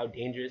care how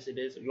dangerous it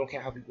is, you don't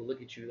care how people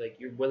look at you, like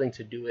you're willing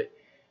to do it.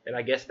 And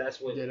I guess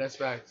that's what That's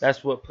facts.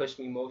 that's what pushed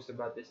me most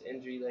about this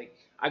injury. Like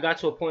I got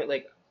to a point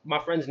like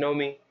my friends know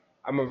me.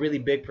 I'm a really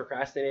big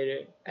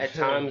procrastinator. At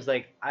times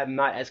like I'm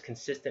not as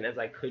consistent as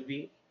I could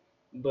be.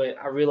 But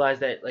I realized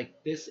that like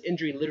this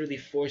injury literally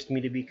forced me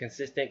to be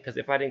consistent because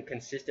if I didn't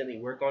consistently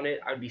work on it,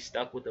 I'd be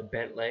stuck with a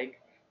bent leg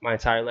my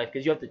entire life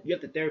because you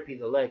have to therapy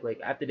the leg like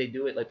after they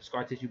do it like the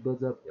scar tissue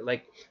builds up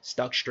like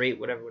stuck straight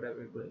whatever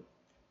but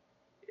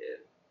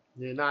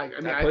Yeah, nah, I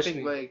mean, That I pushed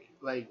think me.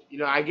 like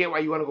I get why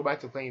you want to go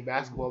back to playing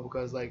basketball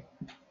because like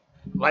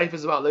life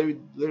is about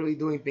literally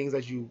doing things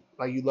that you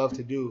love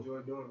to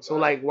do. So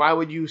like, why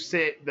would you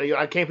sit? Like,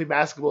 I can't play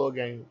basketball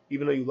again,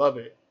 even though you love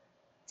it.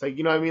 It's like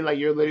you know what I mean. Like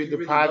you're literally You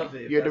really love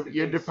depriving it, if you're that's the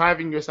you're case.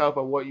 depriving yourself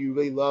of what you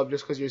really love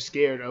just because you're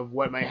scared of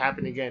what might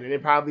happen again, and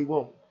it probably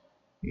won't.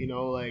 You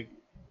know, like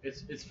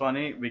It's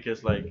funny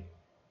because like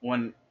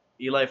when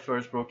Eli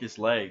first broke his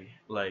leg,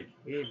 like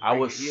he didn't I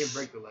break was he didn't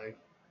break the leg.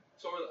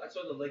 I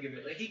saw the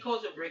ligament like he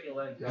calls it breaking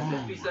leg.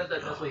 If he says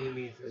that that's what he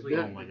means. That's what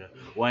Yeah. oh my god.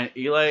 When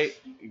Eli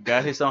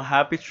got his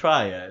unhappy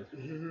triad,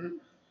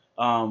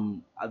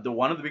 the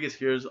one of the biggest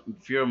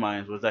fear of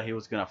mine was that he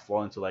was gonna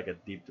fall into like a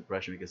deep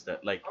depression because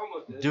that like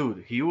Almost did.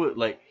 dude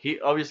he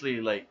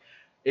obviously like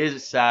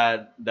is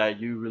sad that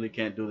you really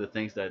can't do the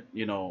things that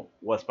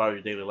was part of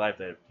your daily life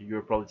that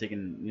you're probably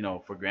taking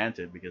for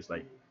granted because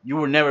like you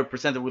were never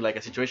presented with like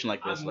a situation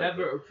like this I've like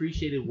never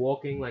appreciated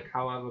walking like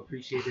how I've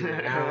appreciated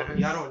it now.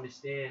 Y'all don't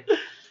understand.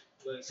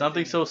 But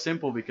something so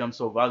simple becomes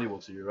so valuable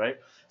to you, right?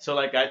 So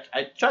like I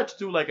tried to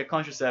do like a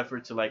conscious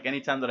effort to like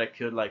anytime that I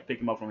could like pick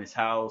him up from his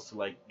house to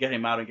like get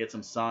him out and get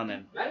some sun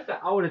and matter of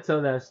fact, I want to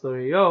tell that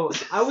story. Yo,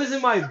 I was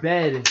in my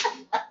bed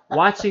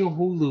watching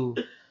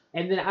Hulu,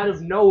 and then out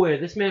of nowhere,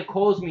 this man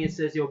calls me and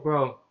says, "Yo,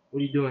 bro, what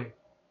are you doing?"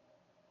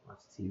 Watch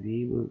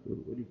TV.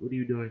 What are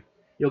you doing?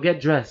 Yo, get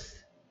dressed.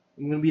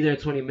 I'm gonna be there in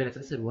 20 minutes.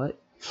 I said,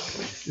 "What?"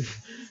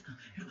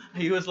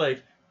 he was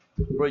like,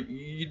 bro,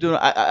 you do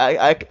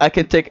I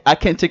can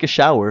take a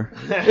shower.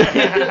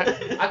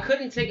 I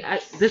couldn't take.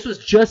 This was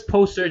just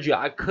post surgery.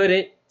 I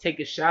couldn't take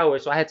a shower,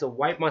 so I had to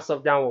wipe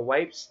myself down with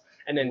wipes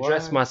and then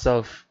dress What?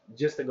 myself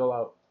just to go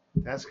out.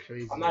 That's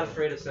crazy. I'm not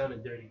afraid of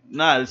sounding dirty.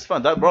 Nah, it's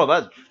fun.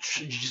 That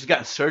you just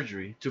got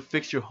surgery to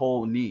fix your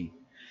whole knee.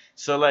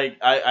 So like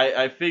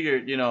I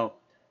figured,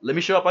 let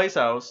me show up at his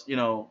house,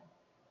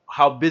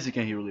 how busy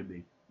can he really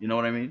be? You know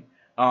what I mean?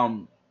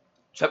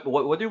 So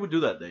what did we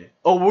do that day?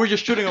 Oh, we were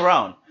just shooting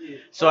around. Yeah.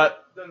 So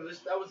that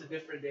was a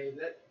different day.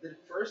 The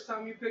first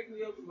time you picked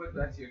me up, we went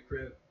back to your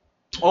crib.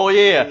 oh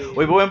yeah.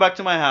 We went back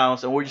to my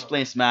house and we are just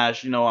playing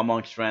Smash,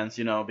 amongst friends,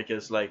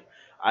 because like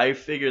I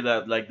figured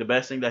that like the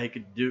best thing that he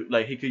could do,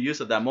 like he could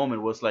use at that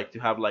moment was like to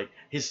have like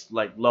his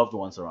like loved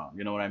ones around.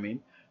 You know what I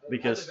mean?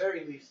 Because at the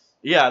very least.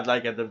 yeah,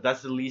 like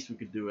that's the least we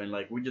could do, and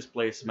like we just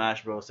played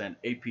Smash Bros and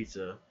ate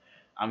pizza.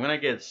 I'm gonna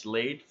get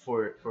slayed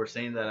for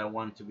saying that I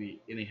want to be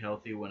eating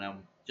healthy when I'm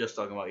just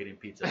talking about eating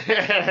pizza.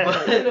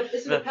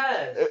 It's in the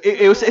past.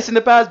 It's in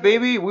the past,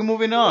 baby. We're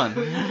moving on.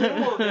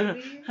 Come on,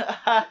 baby.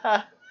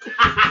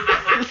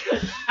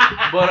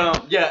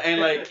 But yeah, and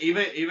like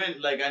even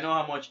like I know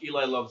how much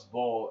Eli loves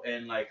ball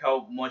and like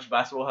how much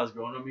basketball has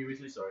grown on me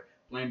recently. Sorry,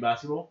 playing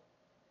basketball.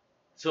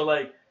 So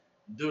like,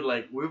 dude,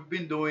 like we've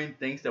been doing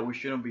things that we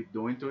shouldn't be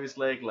doing to his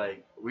leg.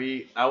 Like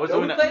I was Yo,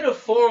 doing we that. played a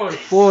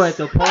 4-on-4 at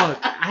the park.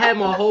 I had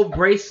my whole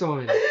brace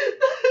on.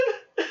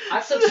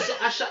 I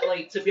shot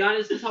like to be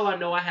honest, this is how I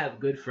know I have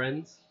good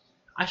friends.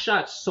 I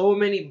shot so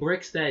many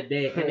bricks that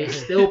day, and they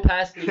still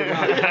passed me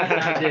around.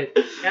 I did.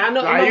 And I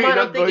know, Nah, in my you, mind,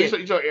 I'm bro, thinking,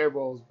 you shot air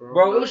balls, bro.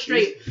 bro, it was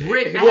straight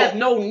brick. I Well, have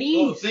no Well,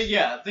 knees.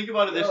 think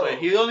about it this Yo. way.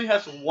 He only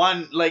has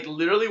one. Like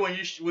literally, when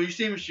you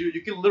see him shoot,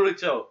 you can literally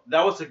tell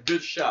that was a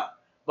good shot.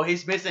 But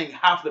he's missing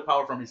half the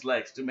power from his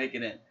legs to make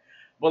it in.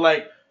 But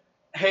like,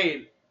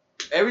 hey,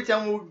 every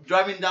time we're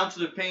driving down to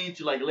the paint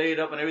to like lay it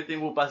up and everything,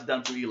 we'll pass it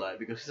down to Eli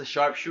because he's a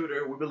sharp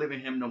shooter. We believe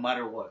in him no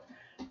matter what.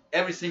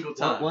 Every single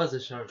time. What was a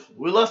sharpshooter?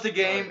 We lost the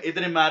game. It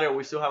didn't matter.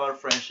 We still have our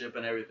friendship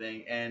and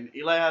everything. And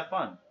Eli had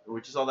fun,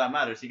 which is all that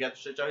matters. He got to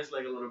stretch out his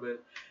leg a little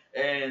bit.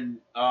 And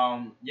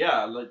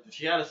yeah, like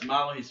she had a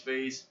smile on his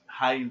face,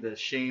 hiding the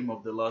shame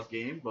of the lost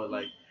game. But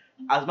like,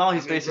 a smile on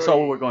his face is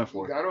all we were going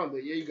for. You got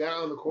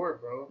it on the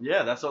court, bro.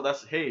 Yeah, that's all.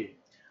 That's hey,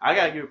 I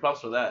gotta give you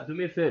props for that. Do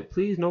me a favor,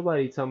 please.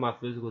 Nobody tell my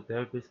physical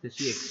therapist because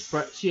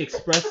she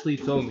expressly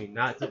told me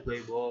not to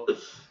play ball,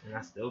 and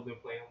I still been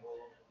playing ball.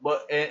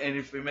 But and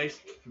if it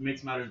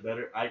makes matters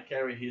better, I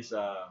carry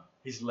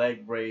his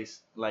leg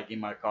brace like in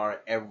my car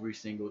every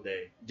single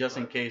day, just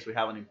in case we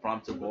have an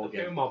impromptu ball Give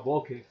me game. my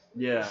ball kick.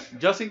 Yeah,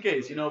 just in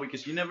case,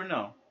 because you never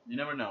know. You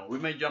never know. We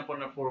may jump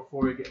on a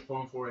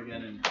 4-4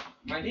 again, and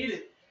Might need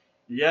it.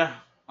 yeah.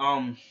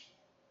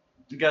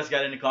 You guys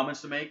got any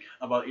comments to make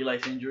about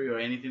Eli's injury or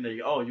anything that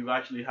you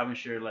actually haven't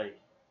shared like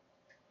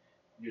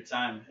your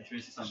time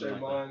experiencing something Share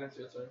like mine. That's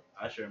your turn.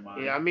 that? I share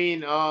mine. Yeah, I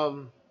mean,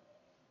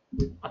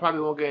 I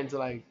probably won't get into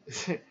like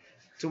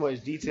too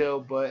much detail,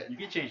 but You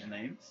can change the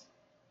names.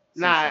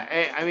 nah,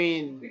 I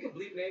mean, We can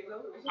bleep names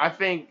out. I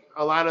think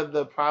a lot of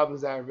the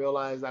problems that I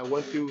realized I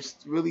went through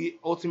really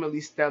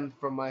ultimately stemmed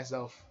from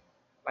myself.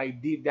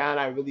 Like deep down,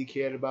 I really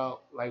cared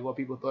about like what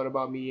people thought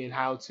about me and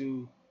how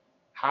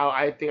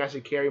I think I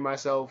should carry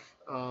myself.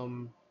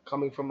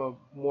 Coming from a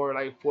more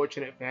like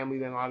fortunate family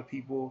than a lot of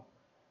people,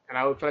 and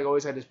I would feel like I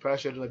always had this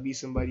pressure to like be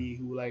somebody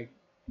who like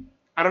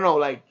I don't know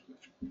like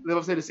live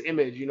up to this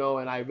image,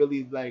 and I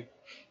really like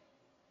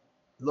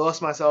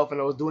lost myself and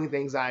I was doing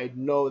things I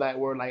know that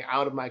were like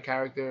out of my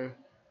character.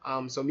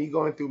 So me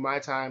going through my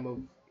time of,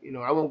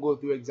 I won't go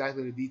through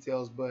exactly the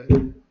details, but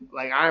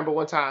like I remember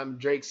one time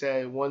Drake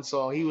said one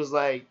song, he was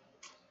like,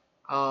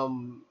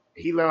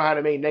 he learned how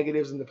to make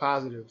negatives into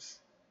positives,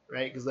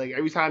 right? Because like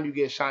every time you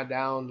get shot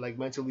down, like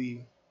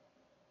mentally,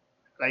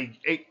 like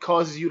it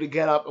causes you to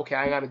get up. Okay,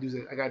 I gotta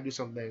do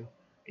something.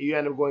 And you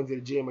end up going to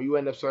the gym, or you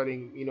end up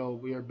starting,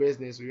 your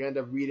business, or you end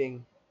up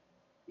reading,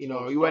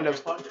 or you end up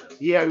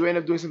you end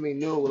up doing something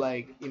new,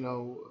 like,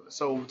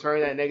 so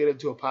turning that negative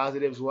to a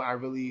positive is what I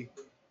really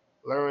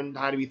learned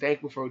how to be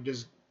thankful for,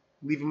 just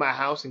leaving my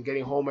house and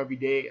getting home every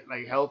day,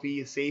 like healthy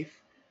and safe,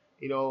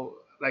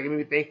 like it made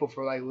me thankful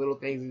for like little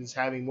things and just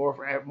having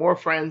more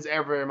friends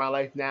ever in my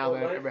life now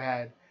than I've ever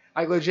had.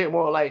 Like legit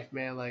more life,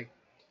 man. Like,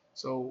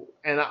 so,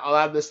 and a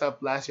lot of this stuff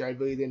last year I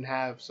really didn't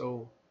have.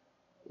 So,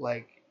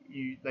 like,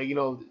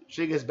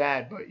 shit gets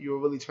bad, but you'll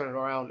really turn it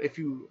around if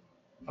you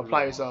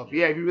apply yourself.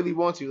 Yeah, if you really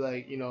want to,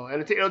 like, and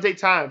it'll take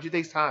time. It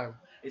takes time.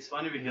 It's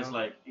funny because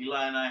like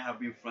Eli and I have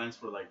been friends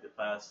for like the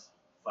past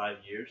 5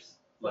 years.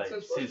 Like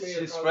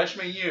since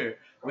freshman year,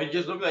 we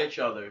just looked at each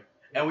other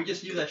and we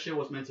just knew that shit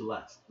was meant to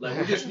last. Like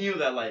we just knew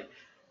that like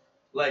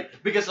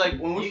because like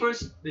when we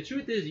first. The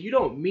truth is, you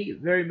don't meet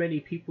very many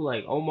people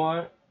like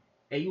Omar,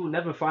 and you will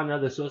never find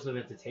another source of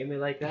entertainment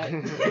like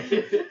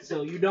that.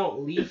 So you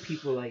don't leave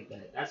people like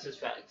that. That's just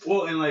facts.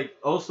 Well, and like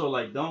also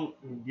like don't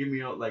give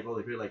me like all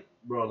the credit, like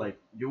bro, like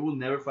you will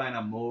never find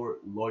a more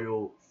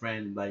loyal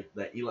friend like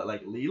that Eli.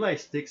 Like Eli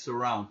sticks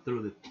around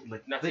through the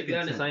like. Not to get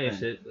on the science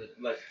shit, but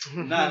Like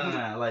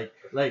nah,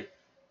 like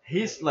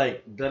he's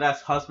like that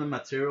ass husband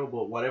material,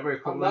 but whatever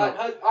equivalent.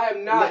 I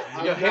am not.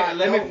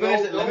 Let me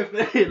finish it. Let me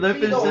finish it.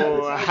 It's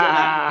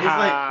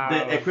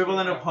like the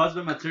equivalent of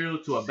husband material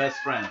to a best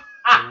friend.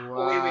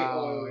 Wow. Wait.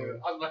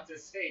 I was about to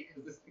say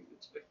because this thing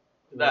is true.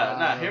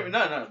 Hear me.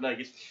 No, like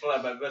it's for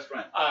like my best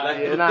friend. Like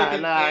Yeah, through nah, thick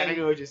and I thin,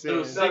 get what you're saying.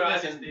 through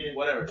sickness and understand.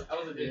 whatever. That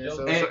was a good Yeah, joke.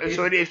 so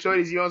And if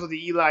Shorty's on to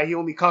the Eli, he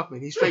only cuffing.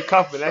 He's straight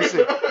cuffing. That's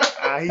it.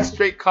 He's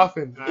straight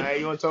cuffing.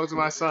 You want to talk to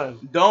my son?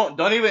 Don't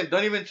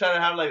even try to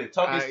have like the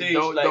talking stage.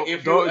 Like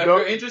if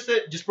you're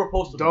interested, just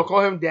propose to Don't him.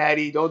 call him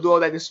daddy. Don't do all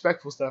that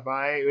disrespectful stuff. All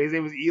right. His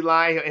name is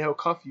Eli, and he'll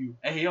cuff you.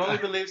 And he only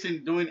believes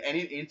in doing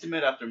any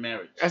intimate after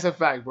marriage. That's a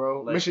fact,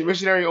 bro. Like-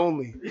 missionary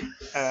only.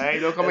 All right.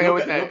 Don't come in here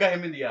with that. Look at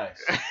him in the eyes.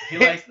 He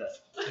likes that.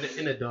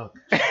 In the dark.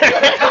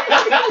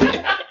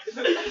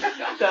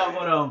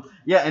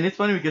 Yeah, and it's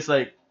funny because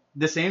like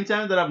the same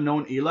time that I've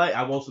known Eli,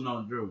 I've also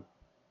known Drew.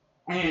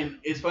 And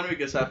it's funny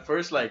because at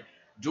first, like,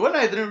 Drew and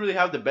I didn't really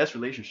have the best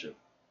relationship.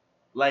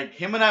 Like,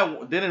 him and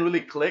I didn't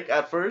really click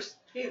at first.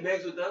 He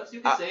begs with us.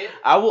 You can say it.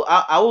 I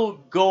will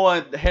go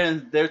ahead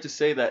and dare to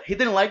say that he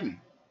didn't like me.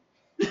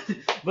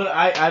 But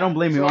I don't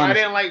blame him. So I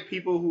honestly. didn't like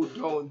people who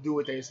don't do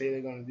what they say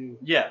they're gonna do.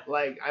 Yeah.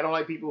 Like I don't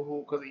like people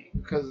who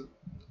because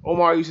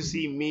Omar used to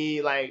see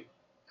me like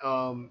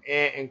Ant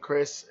and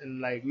Chris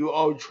and like we were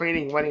all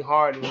training, running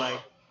hard and like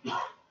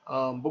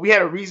but we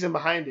had a reason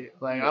behind it.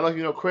 Like I don't know if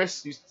you know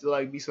Chris used to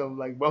like be some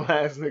like bum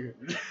ass nigga.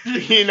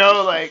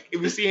 Like if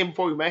we see him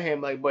before we met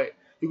him, like but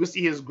you could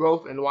see his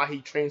growth and why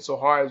he trained so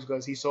hard is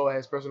because he saw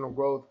his personal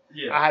growth.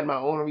 Yeah. I had my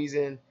own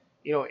reason.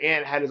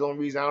 Ant had his own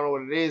reason. I don't know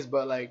what it is,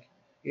 but like,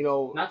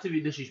 Not to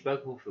be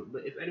disrespectful,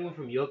 but if anyone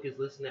from York is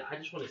listening, I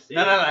just want to say.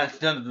 No,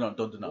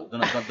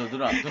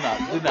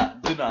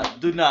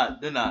 do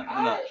not.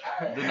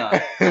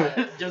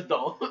 Just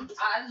don't.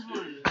 I just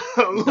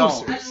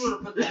want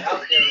to put that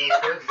out there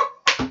real quick.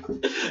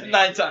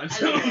 9 times.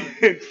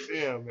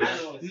 Damn, man.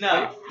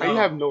 No. How you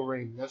have no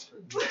ring? That's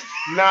crazy.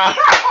 Nah.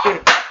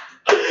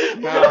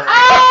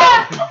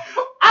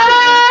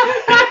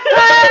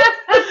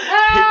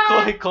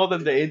 He called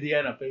them the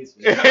Indiana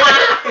Pacers.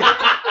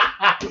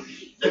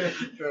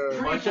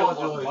 Bunch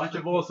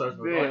of bull stars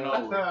were going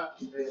over.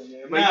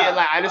 But yeah,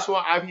 like I just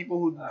want our people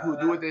who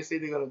do what they say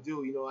they're gonna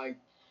do.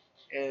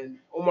 And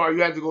Omar,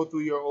 you have to go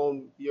through your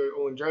own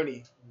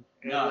journey.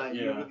 And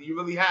you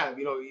really have.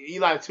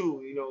 Eli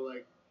too.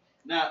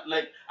 Now,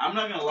 like, I'm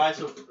not gonna lie.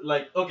 So,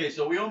 like, okay,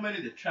 so we all met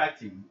in the track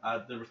team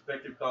at the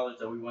respective college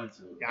that we went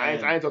to. Yeah, I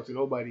ain't talk to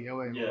nobody. I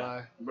ain't gonna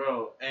lie,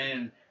 bro.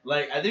 And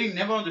like, I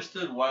never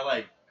understood why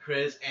like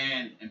Chris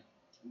and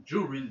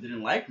Drew really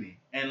didn't like me.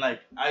 And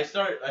like, I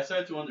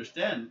started to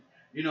understand.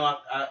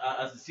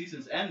 As the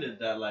seasons ended,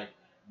 that like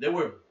they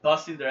were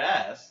busting their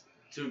ass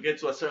to get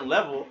to a certain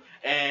level,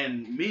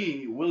 and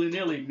me willy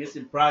nilly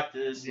missing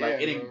practice, like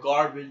eating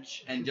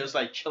garbage and just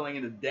like chilling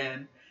in the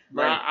den.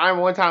 Like, I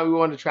remember one time we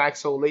went on the track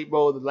so late,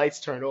 bro, the lights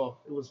turned off.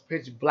 It was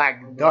pitch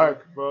black,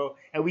 dark, bro.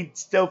 And we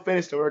still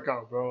finished the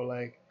workout, bro.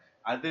 Like,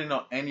 I didn't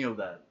know any of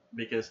that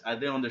because I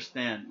didn't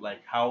understand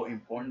like how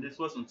important this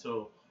was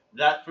until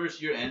that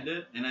first year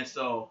ended and I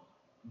saw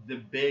the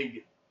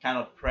big kind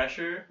of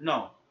pressure.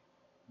 No,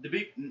 the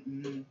big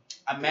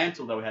a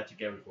mantle that we had to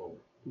carry forward.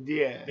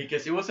 Yeah.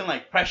 Because it wasn't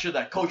like pressure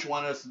that coach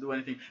wanted us to do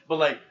anything, but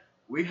like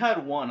we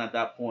had won at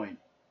that point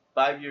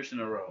 5 years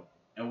in a row.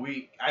 And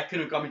I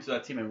couldn't come into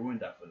that team and ruin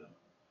that for them.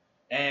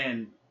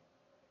 And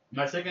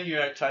my second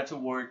year, I tried to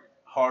work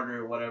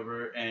harder,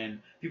 whatever, and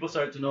people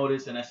started to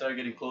notice, and I started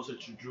getting closer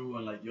to Drew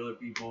and like the other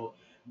people.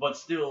 But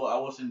still, I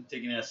wasn't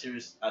taking it as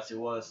serious as it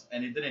was,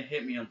 and it didn't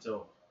hit me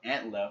until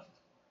Ant left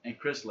and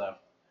Chris left,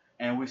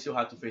 and we still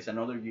had to face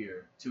another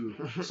year to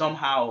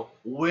somehow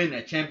win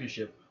a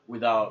championship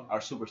without our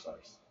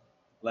superstars.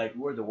 Like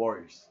we're the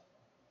Warriors,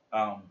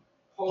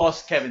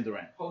 post Kevin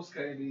Durant, Post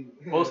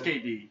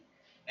KD,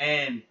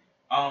 and.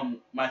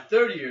 My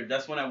third year,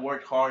 that's when I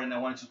worked hard and I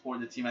wanted to support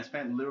the team. I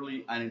spent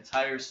literally an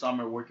entire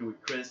summer working with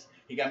Chris.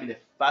 He got me the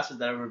fastest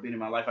that I've ever been in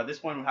my life. At this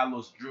point, we had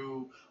lost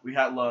Drew. We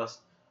had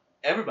lost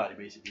everybody,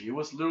 basically. It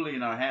was literally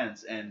in our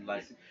hands. And,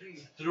 like,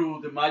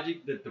 through the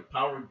magic, the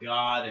power of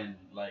God and,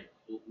 like,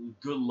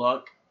 good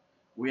luck,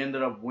 we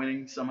ended up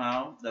winning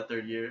somehow that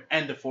third year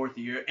and the fourth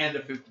year and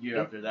the fifth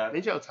year after that.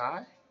 Did y'all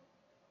tie?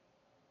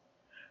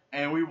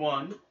 And we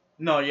won.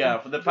 No, yeah,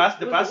 for the past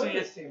 2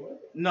 years.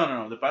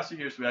 No. The past 2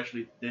 years we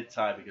actually did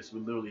tie because we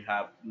literally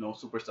have no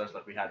superstars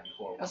like we had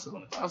before. That's a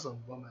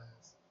bum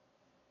ass.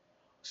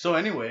 So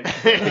anyway,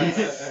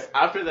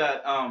 after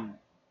that,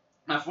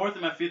 my fourth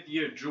and my fifth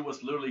year, Drew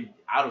was literally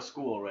out of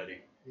school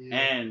already,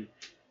 and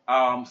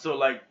so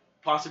like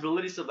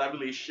possibilities of that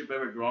relationship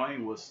ever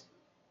growing was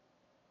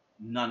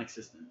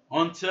non-existent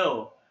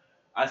until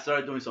I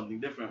started doing something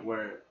different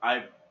where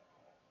I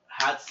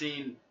had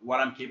seen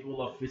what I'm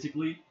capable of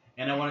physically.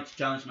 And I wanted to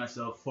challenge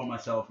myself for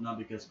myself, not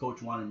because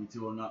coach wanted me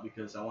to, or not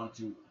because I wanted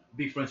to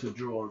be friends with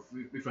Drew or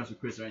be friends with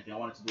Chris or anything. I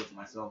wanted to do it for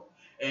myself.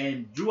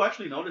 And Drew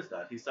actually noticed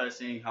that. He started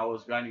seeing how I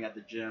was grinding at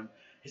the gym.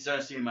 He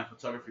started seeing my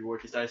photography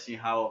work. He started seeing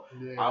how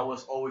I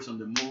was always on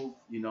the move.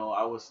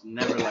 I was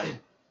never like.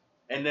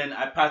 And then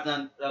I passed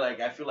on. Like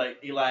I feel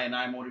like Eli and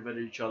I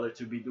motivated each other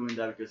to be doing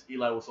that because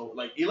Eli was so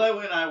like Eli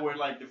and I were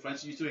like the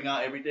friends who used to hang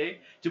out every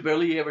day to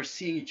barely ever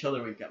seeing each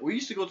other in camp. We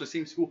used to go to the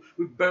same school.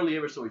 We barely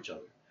ever saw each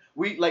other.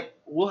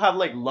 We'll have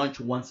like lunch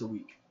once a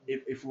week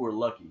if we were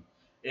lucky,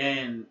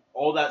 and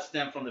all that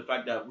stemmed from the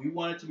fact that we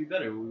wanted to be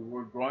better. We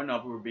were growing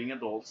up, we were being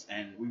adults,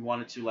 and we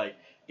wanted to like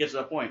get to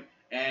that point.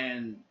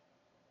 And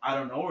I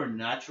don't know, or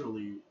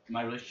naturally,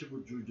 my relationship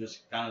with Drew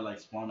just kind of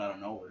like spawned out of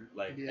nowhere.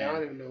 Like I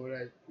don't even know what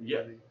I.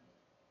 Yeah.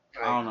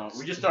 I don't know.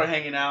 We just started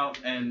hanging out,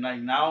 and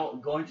like now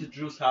going to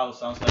Drew's house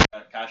sounds like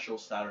a casual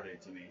Saturday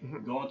to me.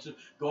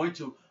 Going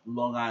to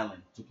Long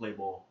Island to play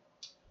ball.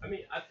 I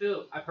mean,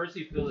 I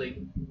personally feel like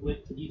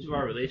with each of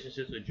our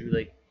relationships with Drew,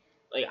 like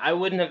I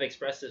wouldn't have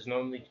expressed this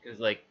normally because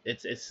like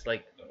it's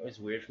like it's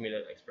weird for me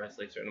to express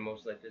like certain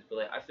emotions like this, but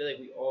like I feel like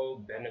we all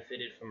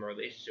benefited from a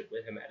relationship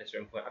with him at a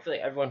certain point. I feel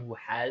like everyone who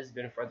has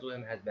been friends with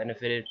him has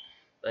benefited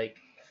like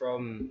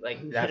from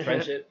like that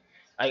friendship.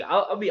 Like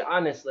I'll be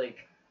honest, like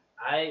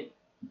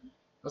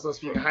That's not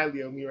speaking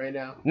highly of me right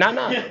now.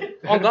 Nah.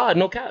 Oh God,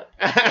 no cap.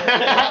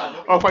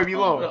 I'll probably be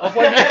long.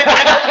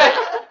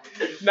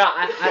 Nah,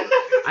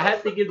 I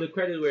have to give the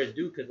credit where it's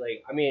due because,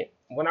 like, I mean,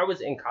 when I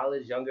was in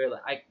college, younger,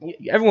 like,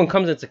 everyone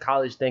comes into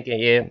college thinking,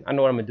 yeah, I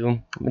know what I'm gonna do.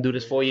 I'm gonna do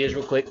this 4 years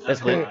real quick.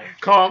 That's good.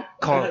 Calm.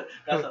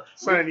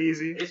 Something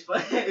easy. It's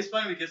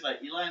funny because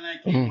like Eli and I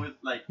came with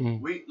like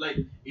we like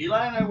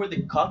Eli and I were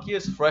the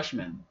cockiest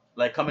freshmen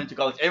like coming to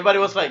college. Everybody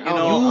was like, you I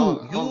know,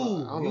 don't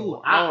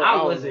know. I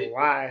don't wasn't. know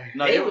why.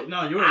 no, They you're, were-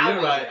 no, you're, I you're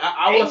was- right.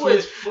 I They was was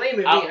really, flaming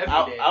me I,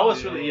 every day. I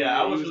was Yeah, really,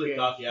 yeah, I he was was really getting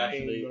cocky flamed,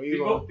 actually.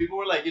 bro. You People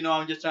were like, you know,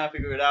 I'm just trying to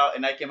figure it out,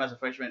 and I came as a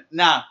freshman.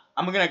 Nah,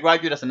 I'm gonna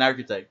graduate as an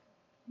architect.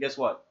 Guess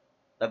what?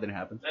 That didn't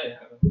happen.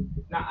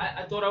 Now,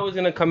 I thought I was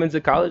gonna come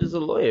into college as a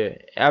lawyer.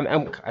 I'm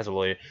as a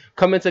lawyer.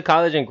 Come into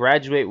college and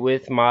graduate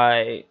with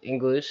my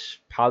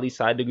English poli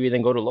sci degree,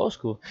 then go to law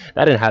school.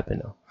 That didn't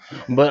happen though.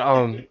 But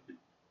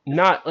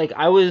not like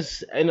I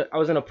was in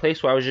a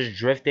place where I was just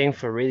drifting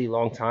for a really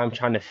long time,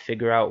 trying to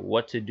figure out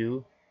what to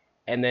do,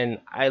 and then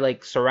I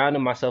like surrounded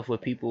myself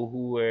with people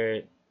who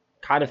were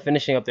kind of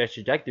finishing up their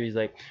trajectories.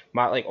 Like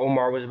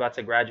Omar was about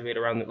to graduate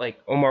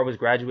Omar was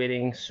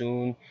graduating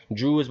soon.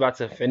 Drew was about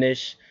to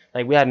finish.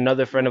 Like we had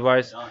another friend of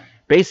ours,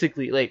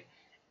 basically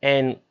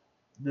and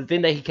the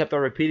thing that he kept on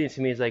repeating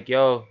to me is like,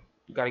 yo,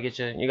 you gotta get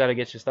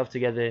your stuff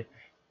together.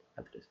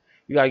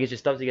 You gotta get your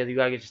stuff together. You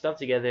gotta get your stuff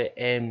together.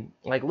 And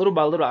like little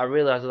by little, I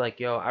realized like,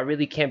 yo, I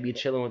really can't be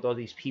chilling with all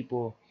these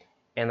people,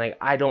 and like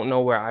I don't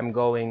know where I'm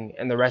going,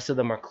 and the rest of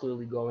them are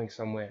clearly going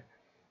somewhere.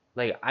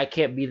 Like I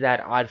can't be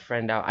that odd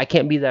friend out. I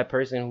can't be that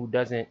person who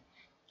doesn't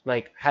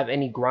like have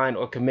any grind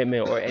or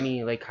commitment or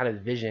any like kind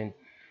of vision.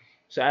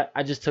 So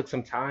I just took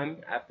some time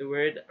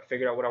afterward. I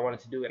figured out what I wanted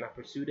to do and I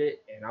pursued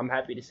it. And I'm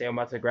happy to say I'm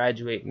about to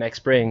graduate next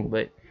spring.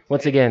 But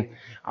once again,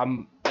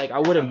 I'm like I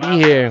wouldn't be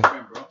here.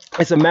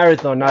 It's a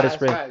marathon, not a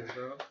sprint. Facts,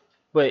 bro.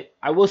 But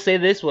I will say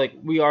this, like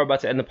we are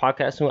about to end the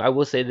podcast soon. I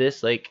will say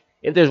this, like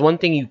if there's one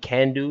thing you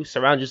can do,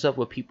 surround yourself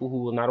with people who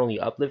will not only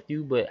uplift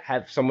you, but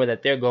have somewhere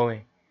that they're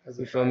going. That's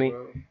You a feel fact, me?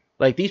 bro.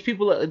 Like these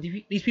people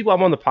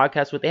I'm on the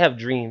podcast with, they have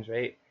dreams,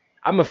 right?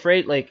 I'm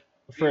afraid, like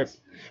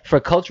for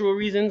cultural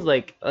reasons,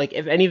 like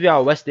if any of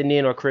y'all are West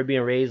Indian or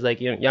Caribbean raised,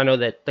 like y'all know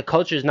that the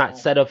culture is not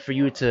set up for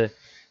you to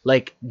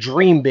like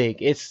dream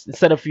big. It's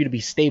set up for you to be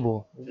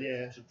stable,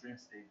 Yeah.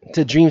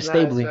 to dream Nah,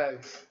 stably.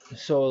 it's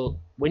facts. So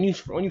when you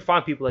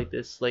find people like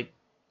this, like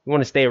you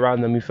want to stay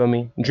around them. You feel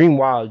me? Dream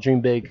wild,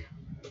 dream big.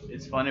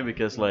 It's funny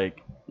because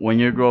like when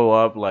you grow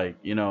up, like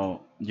you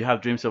know, you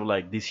have dreams of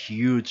like these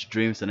huge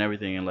dreams and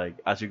everything, and like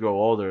as you grow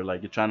older,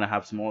 like you're trying to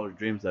have smaller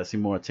dreams that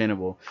seem more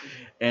attainable.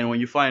 And when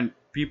you find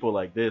people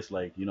like this,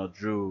 like you know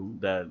Drew,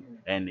 that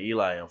and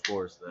Eli, of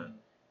course, that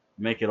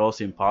make it all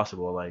seem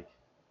possible, like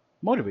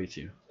motivates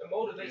you. It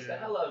motivates the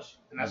hell out of you.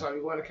 And that's why we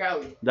going to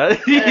Cali. That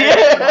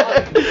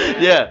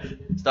yeah.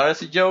 Start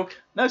as a joke.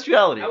 That's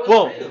reality. That was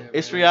Well, real.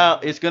 it's real.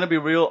 It's gonna be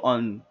real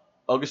on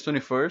August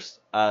 21st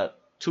at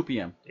 2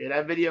 p.m. Yeah,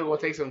 that video gonna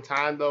take some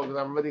time though, because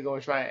I'm really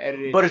gonna try and edit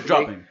it. But it's to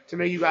make- dropping. to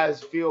make you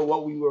guys feel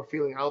what we were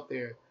feeling out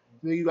there.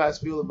 To make you guys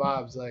feel the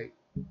vibes, like,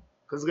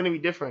 cause it's gonna be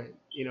different,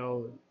 you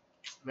know.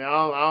 Man, I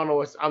don't know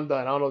what's. I'm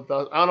done. I don't know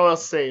what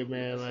else to say,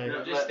 man.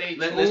 Like, Just stay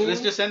Let's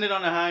tuned. just end it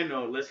on a high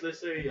note. Let's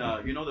say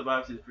you know the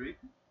vibes in 3.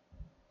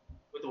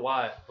 With the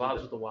Y.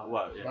 Vibes with the Y.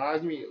 What? Yeah.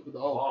 vibes me with the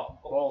balls.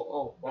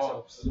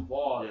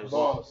 Ball. Yeah,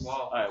 balls.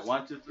 All right,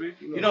 1, 2, 3.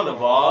 You know the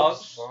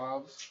vibes.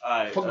 All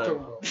right. Fuck talking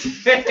about.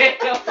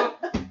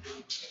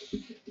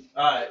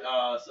 All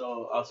right.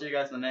 So I'll see you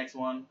guys in the next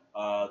one.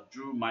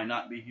 Drew might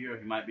not be here.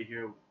 He might be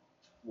here.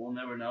 We'll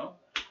never know.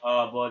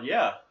 But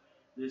yeah,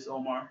 this is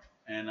Omar,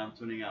 and I'm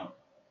tuning out.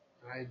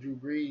 Alright, Drew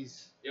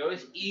Breeze. Yo,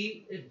 it's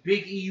E. It's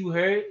Big E, you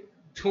heard?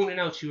 Tuning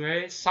out, you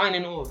heard?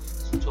 Signing off.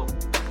 Talk.